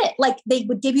 That was it. Like, they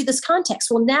would give you this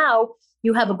context. Well, now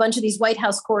you have a bunch of these White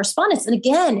House correspondents. And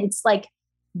again, it's like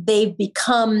they've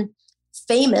become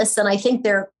famous. And I think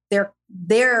their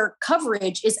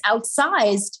coverage is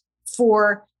outsized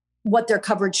for what their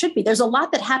coverage should be. There's a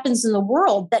lot that happens in the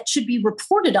world that should be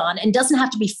reported on and doesn't have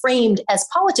to be framed as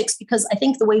politics, because I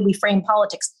think the way we frame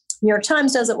politics, New York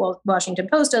Times does it, Washington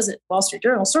Post does it, Wall Street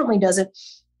Journal certainly does it,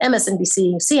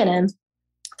 MSNBC, CNN,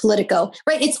 Politico,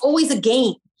 right? It's always a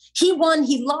game. He won,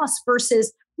 he lost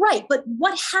versus, right. But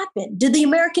what happened? Did the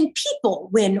American people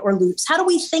win or lose? How do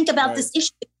we think about this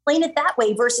issue? Explain it that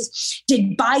way versus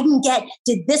did Biden get,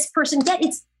 did this person get?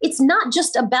 It's not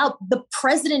just about the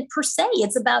president per se.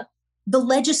 It's about the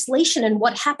legislation and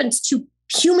what happens to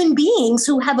human beings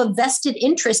who have a vested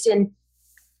interest in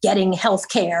getting health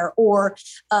care or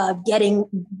getting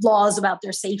laws about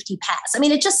their safety pass. I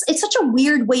mean, it's such a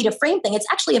weird way to frame things. It's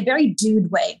actually a very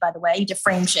dude way, by the way, to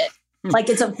frame shit. Like,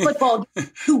 it's a football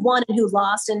who won and who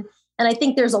lost. And I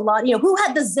think there's a lot, who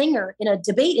had the zinger in a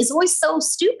debate is always so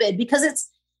stupid, because it's,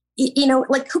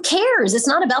 like, who cares? It's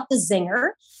not about the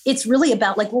zinger. It's really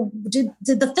about, like, well, did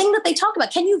the thing that they talk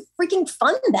about, can you freaking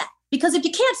fund that? Because if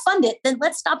you can't fund it, then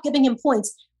let's stop giving him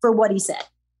points for what he said.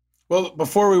 Well,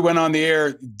 before we went on the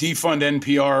air, defund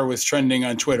NPR was trending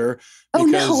on Twitter.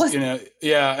 Because,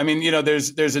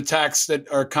 there's attacks that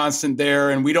are constant there,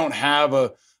 and we don't have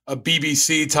a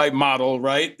BBC type model,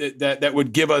 right? That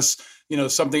would give us,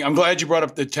 something. I'm glad you brought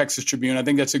up the Texas Tribune. I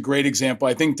think that's a great example.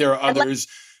 I think there are others.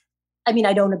 I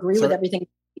don't agree with everything,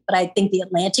 but I think the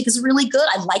Atlantic is really good.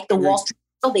 I like the Wall Street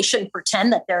Journal. They shouldn't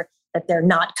pretend that they're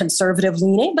not conservative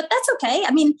leaning, but that's okay.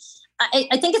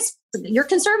 I think you're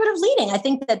conservative leaning. I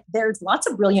think that there's lots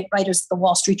of brilliant writers at the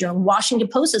Wall Street Journal. Washington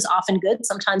Post is often good.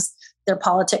 Sometimes their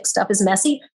politics stuff is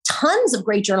messy. Tons of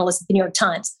great journalists at the New York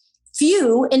Times.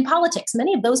 Few in politics.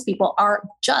 Many of those people are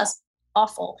just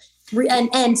awful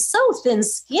and so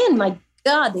thin-skinned. My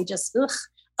God, they just ugh.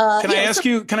 Can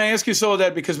I ask you,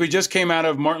 Soledad, because we just came out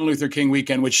of Martin Luther King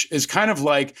weekend, which is kind of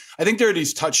like, I think there are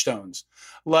these touchstones,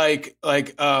 like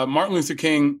Martin Luther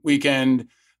King weekend,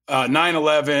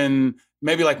 9/11,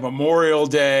 maybe like Memorial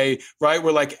Day, right?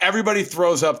 Where like everybody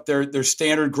throws up their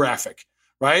standard graphic,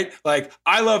 right? Like,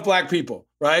 I love Black people,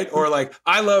 right? Or like,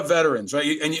 I love veterans,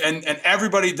 right? And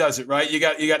everybody does it, right? You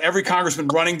got every congressman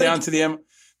running down to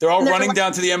they're all running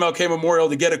down to the MLK Memorial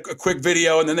to get a quick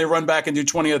video, and then they run back and do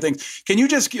 20 other things. Can you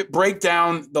just break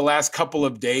down the last couple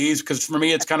of days? Because for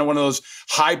me, it's kind of one of those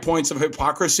high points of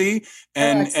hypocrisy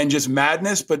and just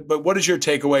madness. But what is your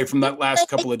takeaway from that last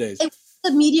couple of days?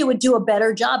 The media would do a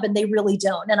better job, and they really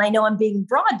don't. And I know I'm being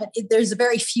broad, but there's a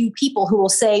very few people who will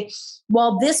say,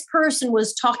 well, this person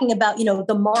was talking about,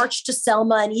 the march to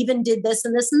Selma and even did this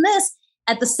and this and this.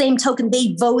 At the same token,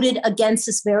 they voted against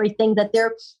this very thing that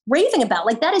they're raving about.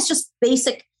 Like, that is just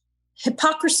basic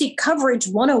hypocrisy coverage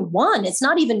 101. It's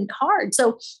not even hard.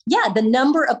 So yeah, the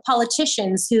number of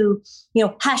politicians who,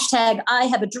 hashtag I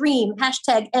have a dream,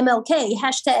 hashtag MLK,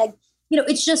 hashtag,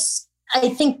 it's just, I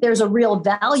think there's a real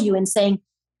value in saying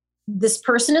this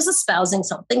person is espousing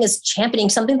something, is championing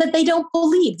something that they don't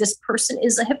believe. This person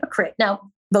is a hypocrite.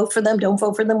 Now, vote for them, don't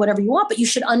vote for them, whatever you want, but you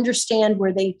should understand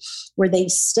where they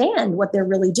stand, what they're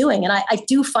really doing. And I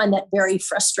do find that very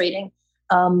frustrating.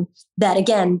 That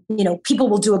again, people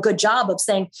will do a good job of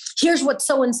saying, here's what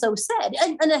so-and-so said.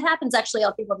 And it happens actually,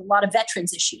 I think, with a lot of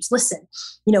veterans issues. Listen,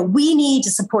 we need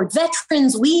to support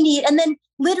veterans. And then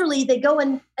literally they go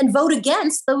and vote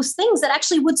against those things that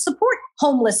actually would support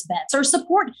homeless vets or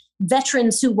support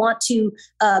veterans who want to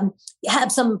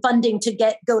have some funding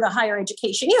to go to higher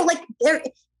education. They're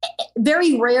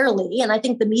very rarely, and I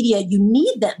think the media, you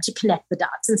need them to connect the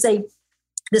dots and say,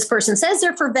 this person says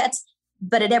they're for vets.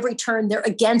 but at every turn they're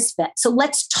against vets. So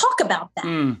let's talk about that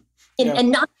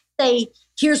and not say,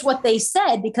 here's what they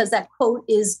said, because that quote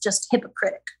is just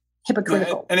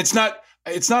hypocritical. And it's not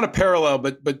a parallel,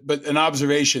 but an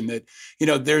observation that,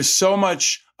 there's so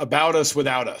much about us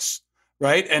without us.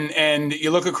 Right. And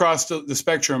you look across the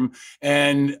spectrum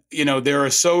and, there are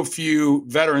so few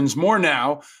veterans, more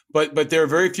now, but there are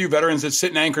very few veterans that sit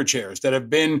in anchor chairs that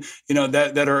have been,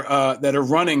 that are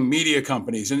running media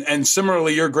companies. And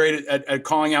similarly, you're great at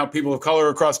calling out people of color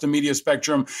across the media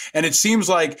spectrum. And it seems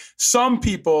like some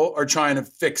people are trying to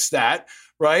fix that.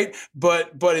 Right.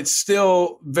 But it's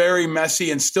still very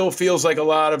messy and still feels like a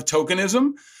lot of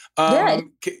tokenism. Right.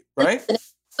 What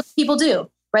people do.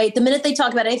 Right. The minute they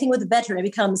talk about anything with a veteran, it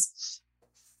becomes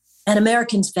an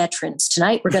American's veterans.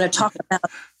 Tonight, we're going to talk about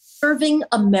serving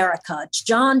America.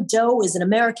 John Doe is an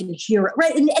American hero.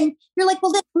 Right. And you're like,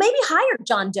 well, then maybe hire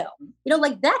John Doe.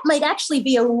 That might actually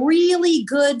be a really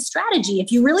good strategy.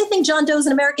 If you really think John Doe is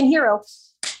an American hero,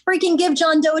 freaking give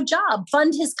John Doe a job,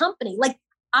 fund his company.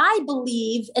 I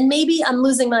believe, and maybe I'm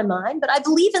losing my mind, but I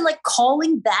believe in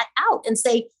calling that out and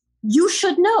say, you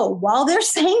should know while they're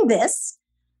saying this.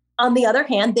 On the other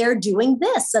hand, they're doing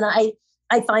this. And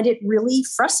I find it really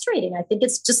frustrating. I think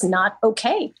it's just not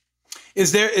okay.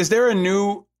 Is there a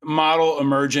new model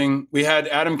emerging? We had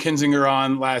Adam Kinzinger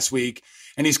on last week,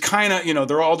 and he's kind of,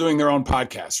 they're all doing their own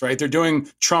podcasts, right? They're doing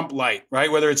Trump light,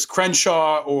 right? Whether it's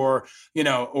Crenshaw or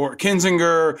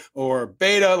Kinzinger or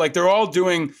Beta, they're all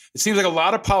doing, it seems like a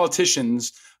lot of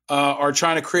politicians are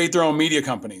trying to create their own media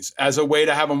companies as a way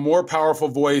to have a more powerful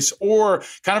voice or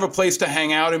kind of a place to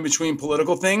hang out in between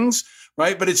political things,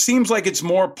 right? But it seems like it's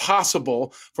more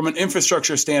possible from an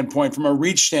infrastructure standpoint, from a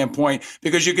reach standpoint,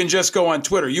 because you can just go on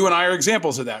Twitter. You and I are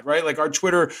examples of that, right? Our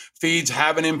Twitter feeds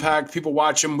have an impact. People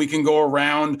watch them. We can go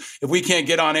around. If we can't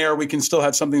get on air, we can still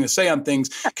have something to say on things.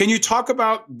 Can you talk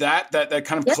about that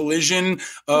kind of collision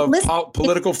of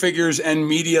political figures and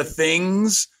media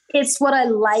things? It's what I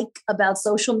like about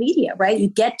social media, right? You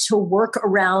get to work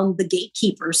around the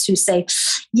gatekeepers who say,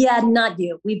 yeah, not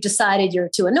you. We've decided you're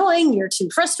too annoying, you're too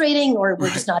frustrating, or we're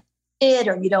just not it,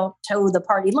 or you don't toe the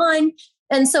party line.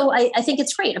 And so I think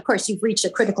it's great. Of course, you've reached a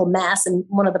critical mass. And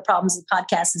one of the problems with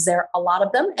podcasts is there are a lot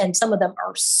of them, and some of them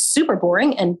are super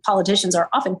boring, and politicians are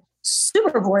often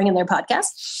super boring in their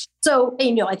podcasts. So,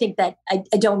 I think that I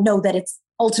don't know that it's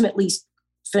ultimately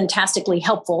fantastically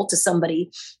helpful to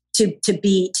somebody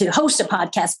to host a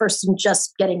podcast versus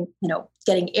just getting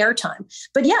airtime.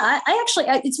 But yeah, I actually,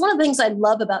 it's one of the things I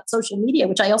love about social media,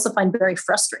 which I also find very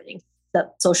frustrating,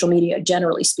 that social media,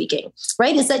 generally speaking,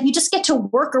 right, is that you just get to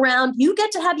work around, you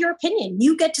get to have your opinion,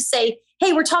 you get to say,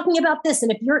 hey, we're talking about this.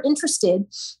 And if you're interested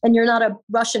and you're not a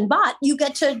Russian bot, you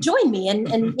get to join me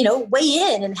and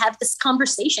weigh in and have this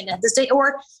conversation at this day.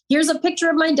 Or here's a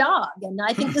picture of my dog, and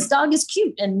I think this dog is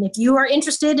cute. And if you are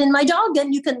interested in my dog,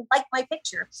 then you can like my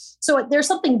picture. So there's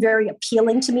something very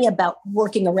appealing to me about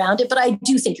working around it. But I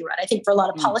do think you're right. I think for a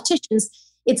lot of politicians,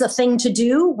 it's a thing to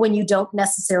do when you don't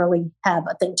necessarily have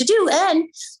a thing to do. And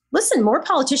listen, more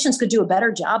politicians could do a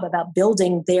better job about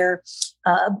building their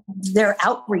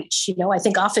outreach. I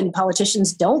think often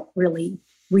politicians don't really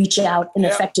reach out in an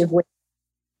effective way.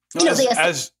 They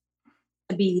have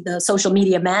to be the social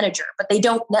media manager, but they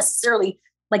don't necessarily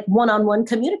one-on-one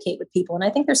communicate with people. And I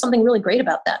think there's something really great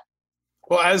about that.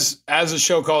 Well, as a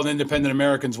show called Independent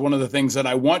Americans, one of the things that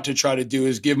I want to try to do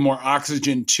is give more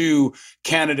oxygen to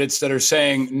candidates that are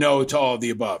saying no to all of the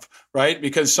above, right?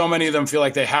 Because so many of them feel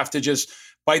like they have to just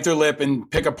bite their lip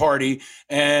and pick a party.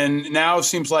 And now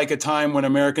seems like a time when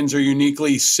Americans are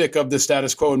uniquely sick of the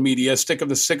status quo in media, sick of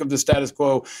the status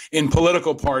quo in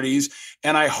political parties.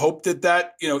 And I hope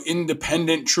that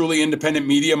truly independent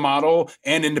media model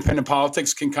and independent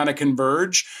politics can kind of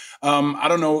converge. I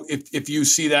don't know if you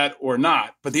see that or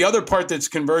not. But the other part that's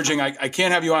converging, I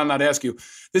can't have you on and not ask you.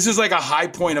 This is like a high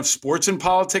point of sports and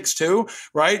politics too,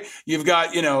 right? You've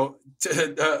got,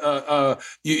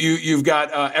 you've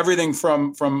got everything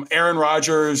from Aaron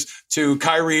Rodgers to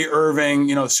Kyrie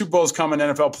Irving. Super Bowl's coming,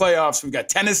 NFL playoffs. We've got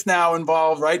tennis now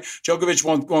involved, right? Djokovic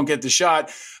won't get the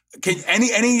shot.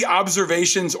 Any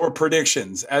observations or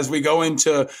predictions as we go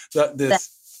into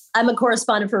this? I'm a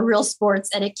correspondent for Real Sports,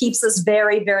 and it keeps us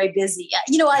very, very busy.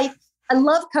 I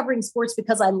love covering sports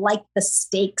because I like the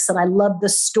stakes and I love the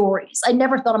stories. I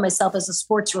never thought of myself as a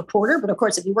sports reporter, but of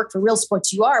course, if you work for Real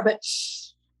Sports, you are. But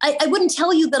I wouldn't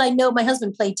tell you that I know my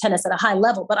husband played tennis at a high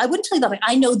level, but I wouldn't tell you that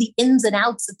I know the ins and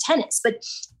outs of tennis. But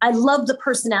I love the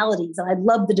personalities, and I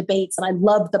love the debates, and I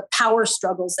love the power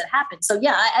struggles that happen. So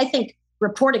yeah, I think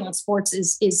reporting on sports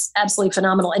is absolutely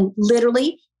phenomenal. And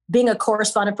literally, being a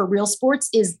correspondent for Real Sports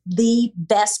is the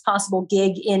best possible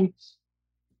gig in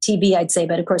TV, I'd say,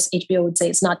 but of course HBO would say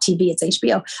it's not TV, it's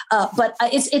HBO. But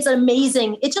it's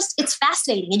amazing. It's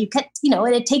fascinating, and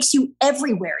and it takes you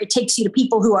everywhere. It takes you to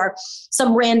people who are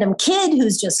some random kid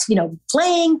who's just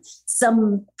playing,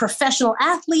 some professional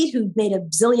athlete who made $1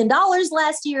 zillion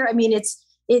last year. I mean, it's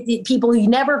people who you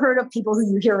never heard of, people who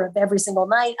you hear of every single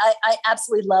night. I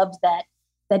absolutely loved that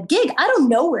gig. I don't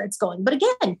know where it's going, but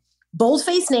again,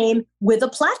 boldface name with a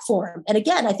platform. And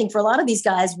again, I think for a lot of these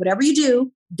guys, whatever you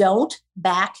do, don't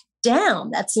back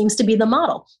down. That seems to be the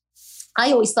model.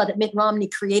 I always thought that Mitt Romney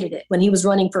created it when he was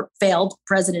running for failed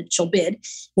presidential bid.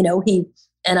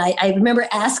 I remember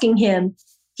asking him,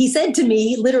 he said to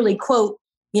me, literally, quote,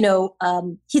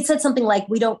 he'd said something like,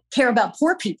 "We don't care about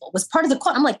poor people," was part of the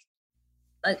quote. I'm like,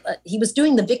 he was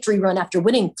doing the victory run after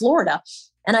winning Florida.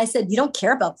 And I said, "You don't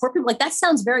care about poor people?" Like, that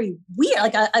sounds very weird.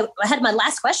 Like I had my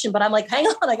last question, but I'm like, hang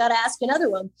on, I got to ask another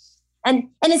one. And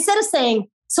instead of saying,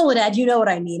 "Soledad, you know what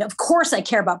I mean. Of course I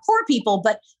care about poor people,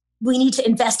 but we need to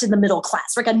invest in the middle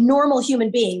class." Like a normal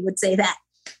human being would say that.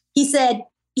 He said,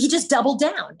 he just doubled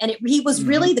down. And he was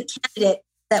really the candidate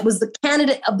that was the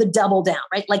candidate of the double down,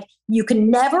 right? Like, you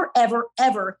can never, ever,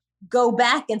 ever go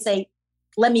back and say,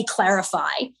 "Let me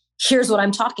clarify. Here's what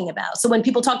I'm talking about." So when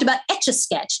people talked about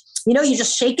Etch-a-Sketch, you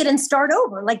just shake it and start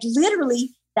over. Like,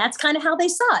 literally, that's kind of how they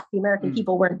saw it. The American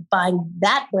people weren't buying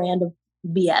that brand of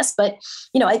BS. But,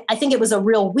 I think it was a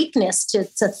real weakness to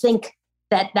think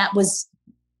that was,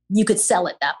 you could sell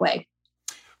it that way.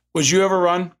 Would you ever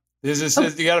run? You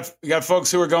got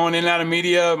folks who are going in and out of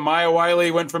media. Maya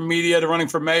Wiley went from media to running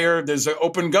for mayor. There's an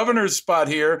open governor's spot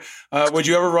here. Would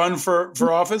you ever run for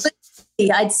office?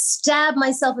 I'd stab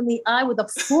myself in the eye with a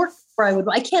fork.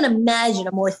 I can't imagine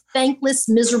a more thankless,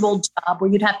 miserable job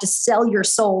where you'd have to sell your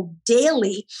soul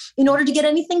daily in order to get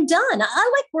anything done.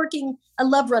 I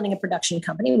love running a production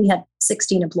company. We had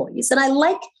 16 employees, and I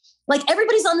like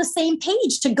everybody's on the same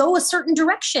page to go a certain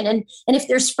direction. And if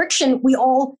there's friction, we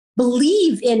all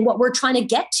believe in what we're trying to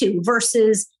get to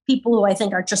versus people who I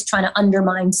think are just trying to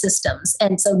undermine systems.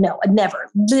 And so, no, I'd never.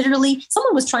 Literally,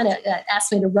 someone was trying to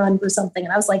ask me to run for something,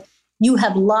 and I was like, "You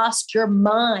have lost your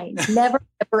mind. Never,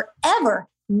 ever, ever,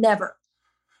 never."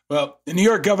 Well, the New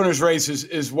York governor's race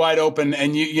is wide open.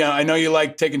 And I know you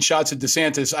like taking shots at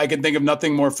DeSantis. I can think of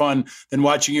nothing more fun than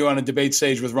watching you on a debate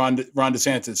stage with Ron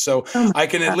DeSantis. So I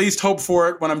can at least hope for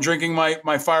it when I'm drinking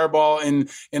my Fireball in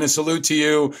a salute to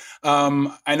you.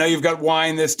 I know you've got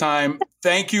wine this time.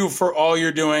 Thank you for all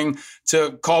you're doing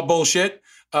to call bullshit,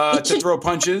 to throw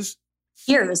punches.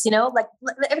 Years, have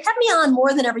me on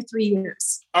more than every 3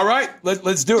 years. All right,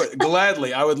 let's do it.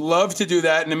 Gladly. I would love to do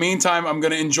that. In the meantime, I'm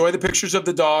going to enjoy the pictures of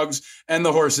the dogs and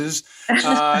the horses.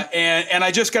 And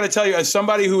I just got to tell you, as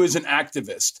somebody who is an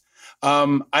activist,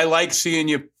 I like seeing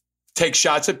you take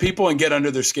shots at people and get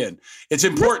under their skin. It's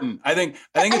important. I think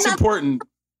it's important.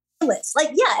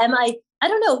 I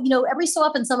don't know. Every so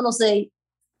often someone will say,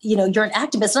 you're an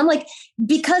activist. And I'm like,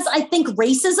 because I think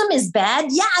racism is bad.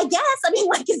 Yeah, I guess. I mean,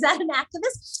 is that an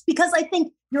activist? Because I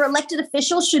think your elected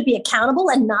officials should be accountable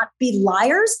and not be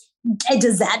liars.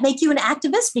 Does that make you an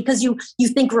activist? Because you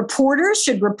think reporters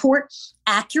should report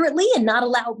accurately and not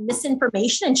allow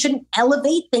misinformation and shouldn't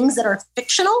elevate things that are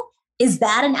fictional? Is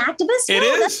that an activist? It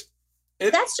is.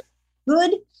 That's just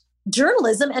good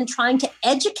journalism and trying to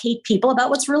educate people about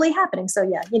what's really happening. So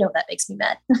yeah, that makes me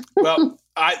mad. Well,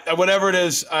 whatever it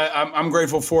is, I'm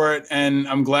grateful for it, and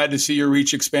I'm glad to see your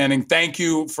reach expanding. Thank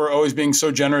you for always being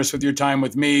so generous with your time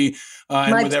with me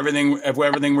and with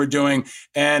everything we're doing.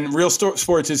 And Real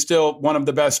Sports is still one of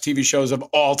the best TV shows of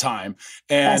all time,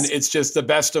 and It's just the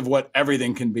best of what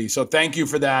everything can be. So thank you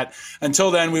for that.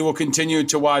 Until then, we will continue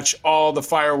to watch all the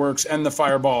fireworks and the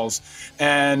fireballs.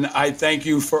 And I thank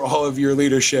you for all of your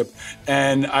leadership,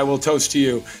 and I will toast to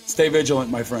you. Stay vigilant,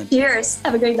 my friend. Cheers.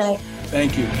 Have a great night.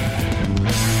 Thank you.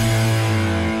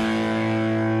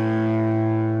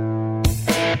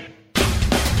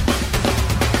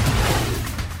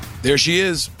 There she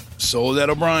is,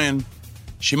 Soledad O'Brien.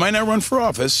 She might not run for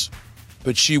office,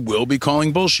 but she will be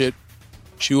calling bullshit.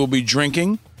 She will be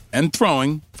drinking and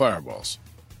throwing fireballs.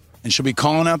 And she'll be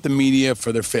calling out the media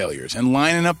for their failures and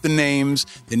lining up the names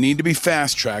that need to be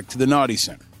fast-tracked to the Naughty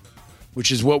Center,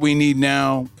 which is what we need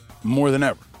now more than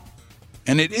ever.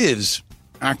 And it is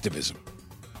activism.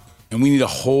 And we need a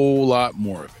whole lot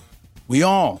more of it. We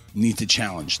all need to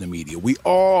challenge the media. We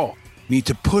all need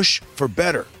to push for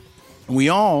better. And we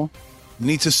all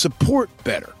need to support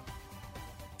better.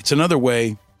 It's another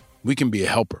way we can be a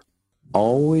helper.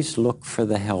 Always look for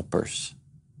the helpers.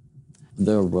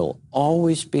 There will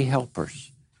always be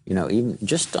helpers, even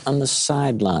just on the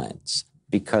sidelines.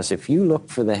 Because if you look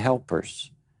for the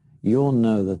helpers, you'll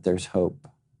know that there's hope.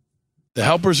 The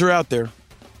helpers are out there.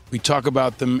 We talk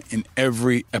about them in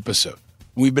every episode.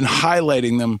 We've been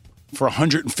highlighting them for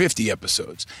 150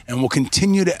 episodes, and we'll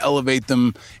continue to elevate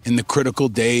them in the critical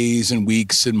days and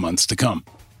weeks and months to come.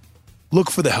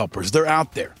 Look for the helpers. They're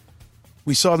out there.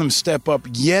 We saw them step up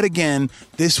yet again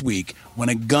this week when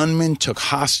a gunman took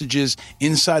hostages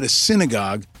inside a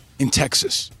synagogue in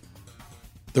Texas.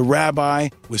 The rabbi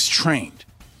was trained,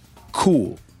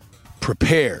 cool,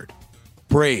 prepared,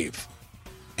 brave,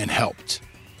 and helped.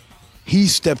 He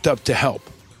stepped up to help,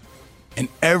 and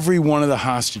every one of the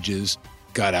hostages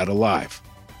got out alive.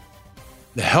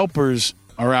 The helpers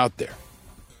are out there.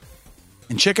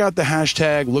 And check out the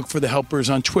hashtag Look for the Helpers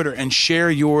on Twitter and share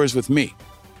yours with me.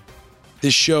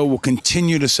 This show will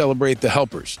continue to celebrate the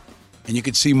helpers, and you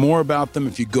can see more about them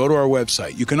if you go to our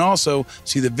website. You can also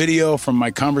see the video from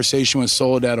my conversation with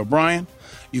Soledad O'Brien.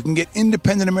 You can get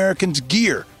Independent Americans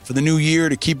gear for the new year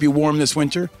to keep you warm this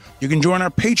winter. You can join our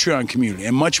Patreon community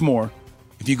and much more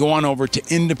if you go on over to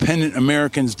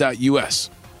independentamericans.us.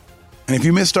 And if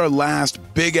you missed our last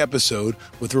big episode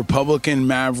with Republican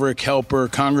maverick helper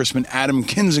Congressman Adam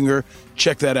Kinzinger,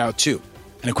 check that out too.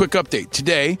 And a quick update.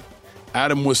 Today,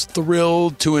 Adam was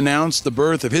thrilled to announce the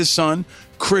birth of his son,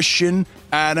 Christian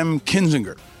Adam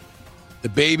Kinzinger. The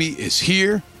baby is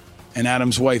here, and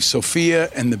Adam's wife,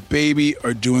 Sophia, and the baby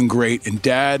are doing great, and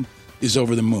Dad is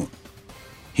over the moon.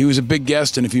 He was a big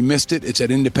guest, and if you missed it, it's at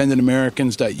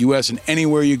independentamericans.us and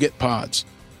anywhere you get pods.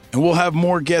 And we'll have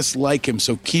more guests like him,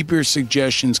 so keep your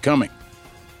suggestions coming.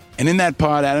 And in that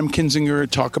pod, Adam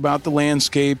Kinzinger talk about the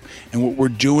landscape and what we're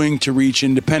doing to reach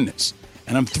independence.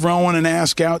 And I'm throwing an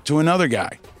ask out to another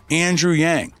guy, Andrew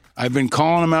Yang. I've been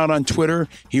calling him out on Twitter.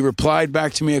 He replied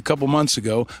back to me a couple months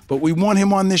ago, but we want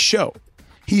him on this show.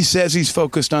 He says he's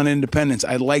focused on independence.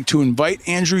 I'd like to invite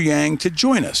Andrew Yang to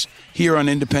join us here on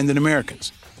Independent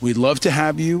Americans. We'd love to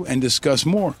have you and discuss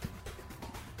more.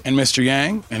 And Mr.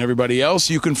 Yang and everybody else,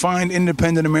 you can find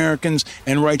Independent Americans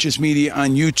and Righteous Media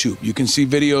on YouTube. You can see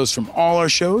videos from all our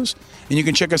shows, and you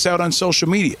can check us out on social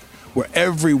media, where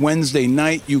every Wednesday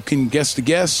night you can guest the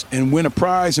guests and win a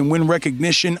prize and win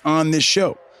recognition on this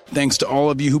show. Thanks to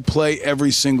all of you who play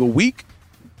every single week.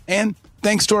 And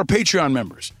thanks to our Patreon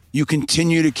members. You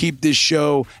continue to keep this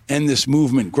show and this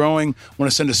movement growing. I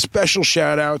want to send a special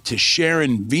shout out to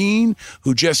Sharon Veen,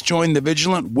 who just joined The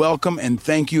Vigilant. Welcome and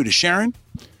thank you to Sharon.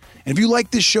 And if you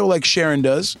like this show like Sharon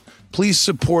does, please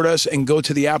support us and go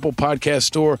to the Apple Podcast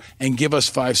Store and give us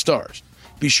 5 stars.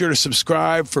 Be sure to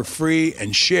subscribe for free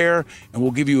and share, and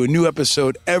we'll give you a new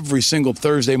episode every single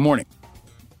Thursday morning.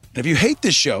 And if you hate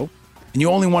this show and you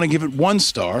only want to give it 1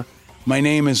 star, my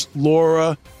name is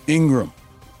Laura Ingraham.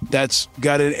 That's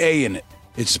got an A in it.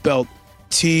 It's spelled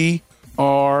Traitor.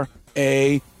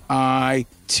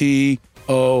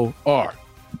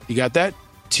 You got that?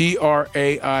 Traitor.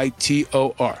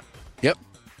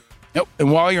 Yep.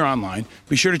 And while you're online,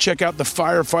 be sure to check out The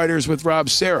Firefighters with Rob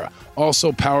Serra,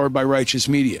 also powered by Righteous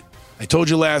Media. I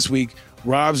told you last week,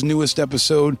 Rob's newest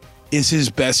episode is his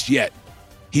best yet.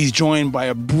 He's joined by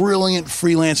a brilliant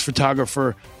freelance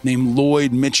photographer named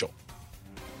Lloyd Mitchell.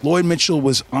 Lloyd Mitchell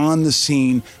was on the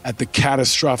scene at the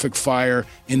catastrophic fire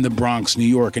in the Bronx, New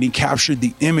York, and he captured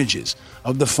the images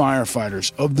of the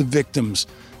firefighters, of the victims,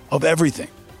 of everything.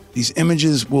 These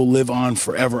images will live on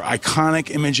forever,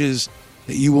 iconic images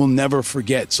that you will never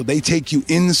forget. So they take you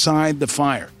inside the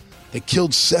fire that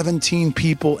killed 17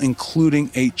 people, including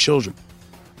 8 children.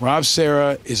 Rob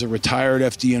Serra is a retired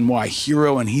FDNY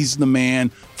hero, and he's the man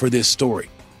for this story.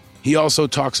 He also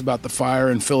talks about the fire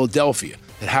in Philadelphia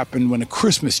that happened when a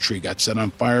Christmas tree got set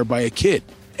on fire by a kid,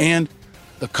 and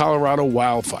the Colorado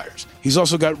wildfires. He's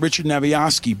also got Richard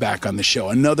Navioski back on the show,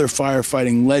 another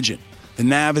firefighting legend. The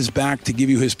Nav is back to give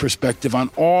you his perspective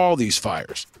on all these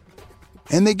fires.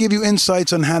 And they give you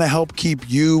insights on how to help keep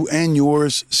you and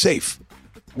yours safe.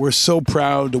 We're so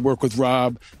proud to work with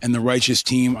Rob and the Righteous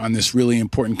team on this really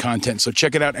important content. So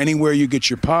check it out anywhere you get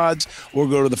your pods or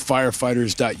go to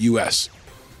thefirefighters.us.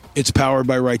 It's powered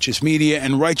by Righteous Media,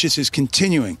 and Righteous is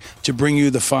continuing to bring you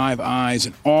the 5 Eyes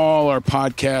and all our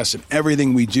podcasts and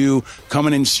everything we do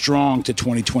coming in strong to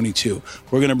 2022.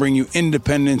 We're going to bring you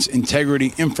independence,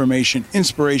 integrity, information,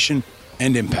 inspiration,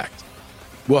 and impact.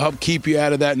 We'll help keep you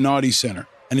out of that naughty center.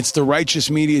 And it's the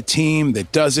Righteous Media team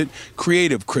that does it.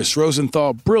 Creative, Chris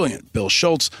Rosenthal. Brilliant, Bill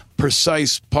Schultz.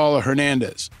 Precise, Paula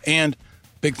Hernandez. And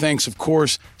big thanks, of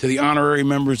course, to the honorary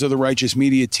members of the Righteous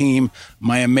Media team,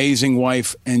 my amazing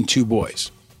wife and 2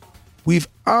 boys. We've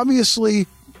obviously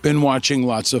been watching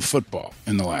lots of football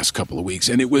in the last couple of weeks,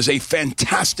 and it was a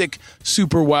fantastic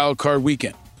Super Wildcard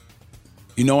weekend.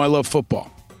 You know I love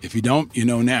football. If you don't, you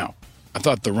know now. I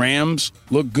thought the Rams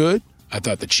looked good. I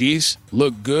thought the Chiefs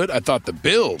looked good. I thought the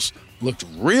Bills looked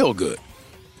real good.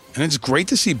 And it's great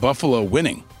to see Buffalo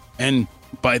winning, and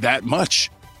by that much.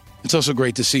 It's also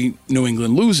great to see New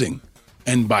England losing,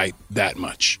 and by that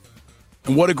much.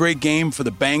 And what a great game for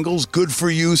the Bengals. Good for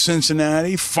you,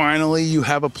 Cincinnati. Finally, you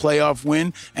have a playoff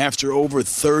win after over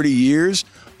 30 years.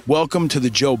 Welcome to the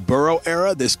Joe Burrow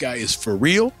era. This guy is for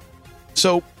real.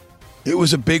 So it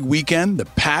was a big weekend. The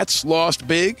Pats lost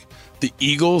big. The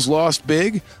Eagles lost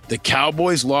big. The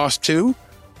Cowboys lost too.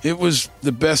 It was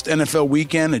the best NFL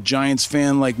weekend a Giants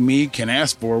fan like me can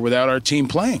ask for without our team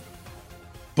playing.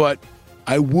 But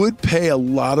I would pay a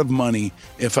lot of money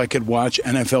if I could watch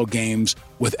NFL games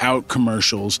without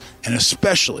commercials, and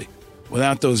especially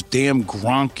without those damn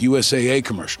Gronk USAA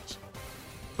commercials.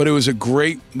 But it was a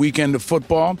great weekend of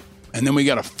football, and then we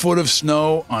got a foot of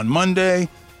snow on Monday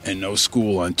and no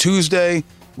school on Tuesday,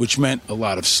 which meant a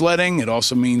lot of sledding. It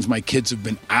also means my kids have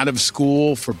been out of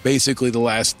school for basically the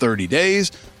last 30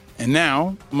 days, and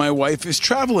now my wife is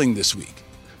traveling this week.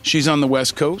 She's on the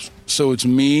West Coast, so it's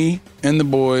me and the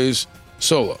boys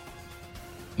solo.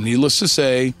 Needless to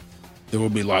say, there will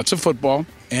be lots of football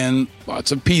and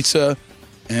lots of pizza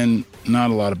and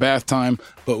not a lot of bath time,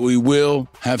 but we will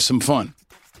have some fun.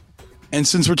 And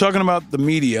since we're talking about the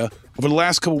media, over the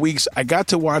last couple weeks, I got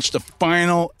to watch the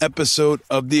final episode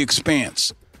of The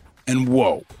Expanse. And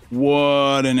whoa,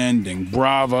 what an ending.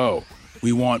 Bravo.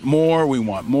 We want more. We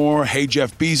want more. Hey,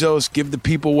 Jeff Bezos, give the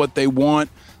people what they want.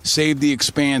 Save The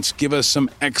Expanse. Give us some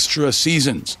extra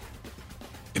seasons.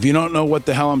 If you don't know what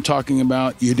the hell I'm talking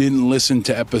about, you didn't listen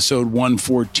to episode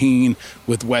 114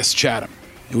 with Wes Chatham.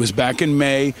 It was back in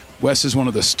May. Wes is one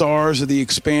of the stars of The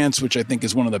Expanse, which I think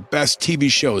is one of the best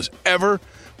TV shows ever.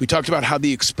 We talked about how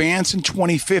The Expanse in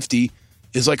 2050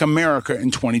 is like America in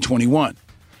 2021.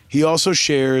 He also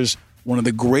shares one of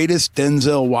the greatest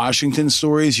Denzel Washington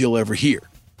stories you'll ever hear.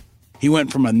 He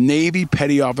went from a Navy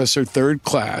petty officer third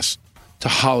class to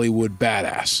Hollywood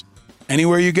badass.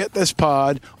 Anywhere you get this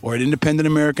pod or at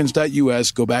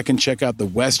independentamericans.us, go back and check out the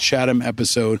Wes Chatham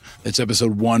episode. That's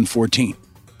episode 114.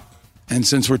 And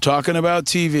since we're talking about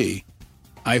TV,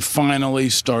 I finally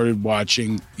started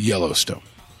watching Yellowstone.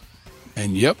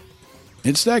 And yep,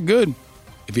 it's that good.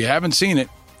 If you haven't seen it,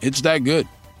 it's that good.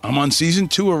 I'm on season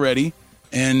 2 already,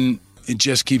 and it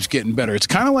just keeps getting better. It's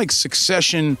kind of like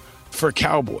Succession for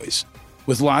cowboys,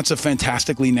 with lots of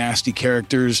fantastically nasty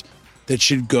characters that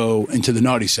should go into the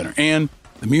Naughty Center. And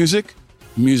the music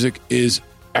is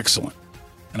excellent.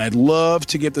 And I'd love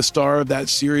to get the star of that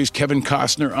series, Kevin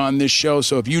Costner, on this show.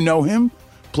 So if you know him,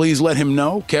 please let him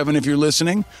know. Kevin, if you're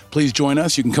listening, please join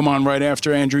us. You can come on right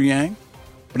after Andrew Yang.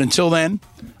 But until then,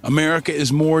 America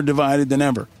is more divided than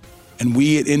ever. And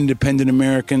we at Independent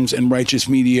Americans and Righteous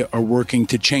Media are working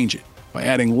to change it by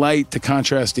adding light to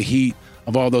contrast the heat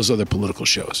of all those other political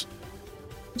shows.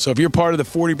 So if you're part of the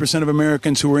 40% of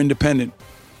Americans who are independent,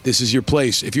 this is your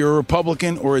place. If you're a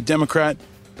Republican or a Democrat,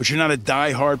 but you're not a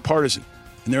die-hard partisan,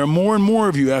 and there are more and more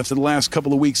of you after the last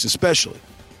couple of weeks especially,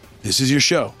 this is your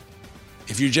show.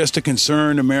 If you're just a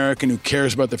concerned American who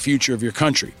cares about the future of your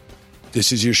country,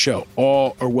 this is your show.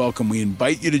 All are welcome. We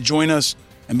invite you to join us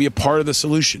and be a part of the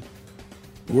solution.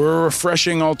 We're a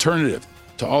refreshing alternative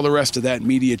to all the rest of that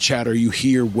media chatter you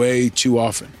hear way too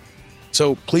often.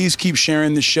 So please keep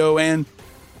sharing the show and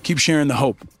keep sharing the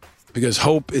hope, because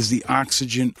hope is the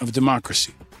oxygen of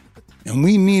democracy. And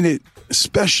we need it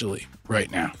especially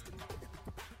right now.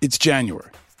 It's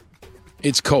January.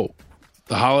 It's cold.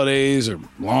 The holidays are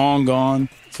long gone.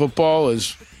 Football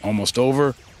is almost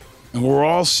over. And we're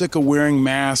all sick of wearing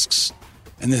masks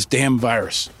and this damn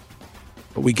virus.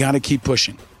 But we got to keep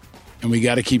pushing. And we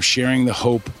got to keep sharing the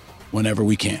hope whenever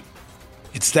we can.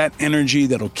 It's that energy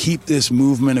that'll keep this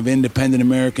movement of independent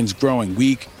Americans growing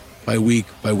week by week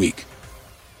by week.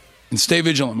 And stay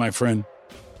vigilant, my friend,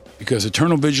 because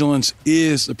eternal vigilance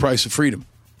is the price of freedom.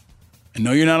 And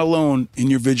no, you're not alone in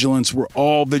your vigilance. We're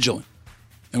all vigilant,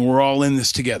 and we're all in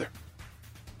this together.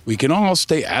 We can all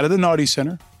stay out of the Naughty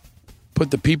Center,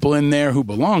 put the people in there who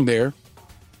belong there,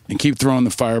 and keep throwing the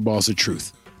fireballs of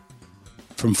truth.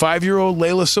 From 5-year-old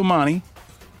Layla Somani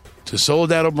to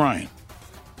Soledad O'Brien,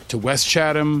 to Wes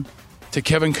Chatham, to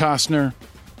Kevin Costner,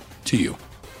 to you.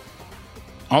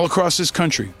 All across this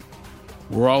country,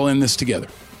 we're all in this together.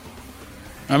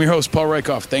 I'm your host, Paul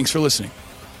Rykoff. Thanks for listening.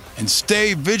 And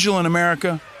stay vigilant,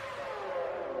 America.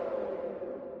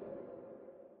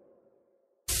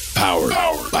 Powered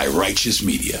by Righteous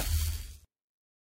Media.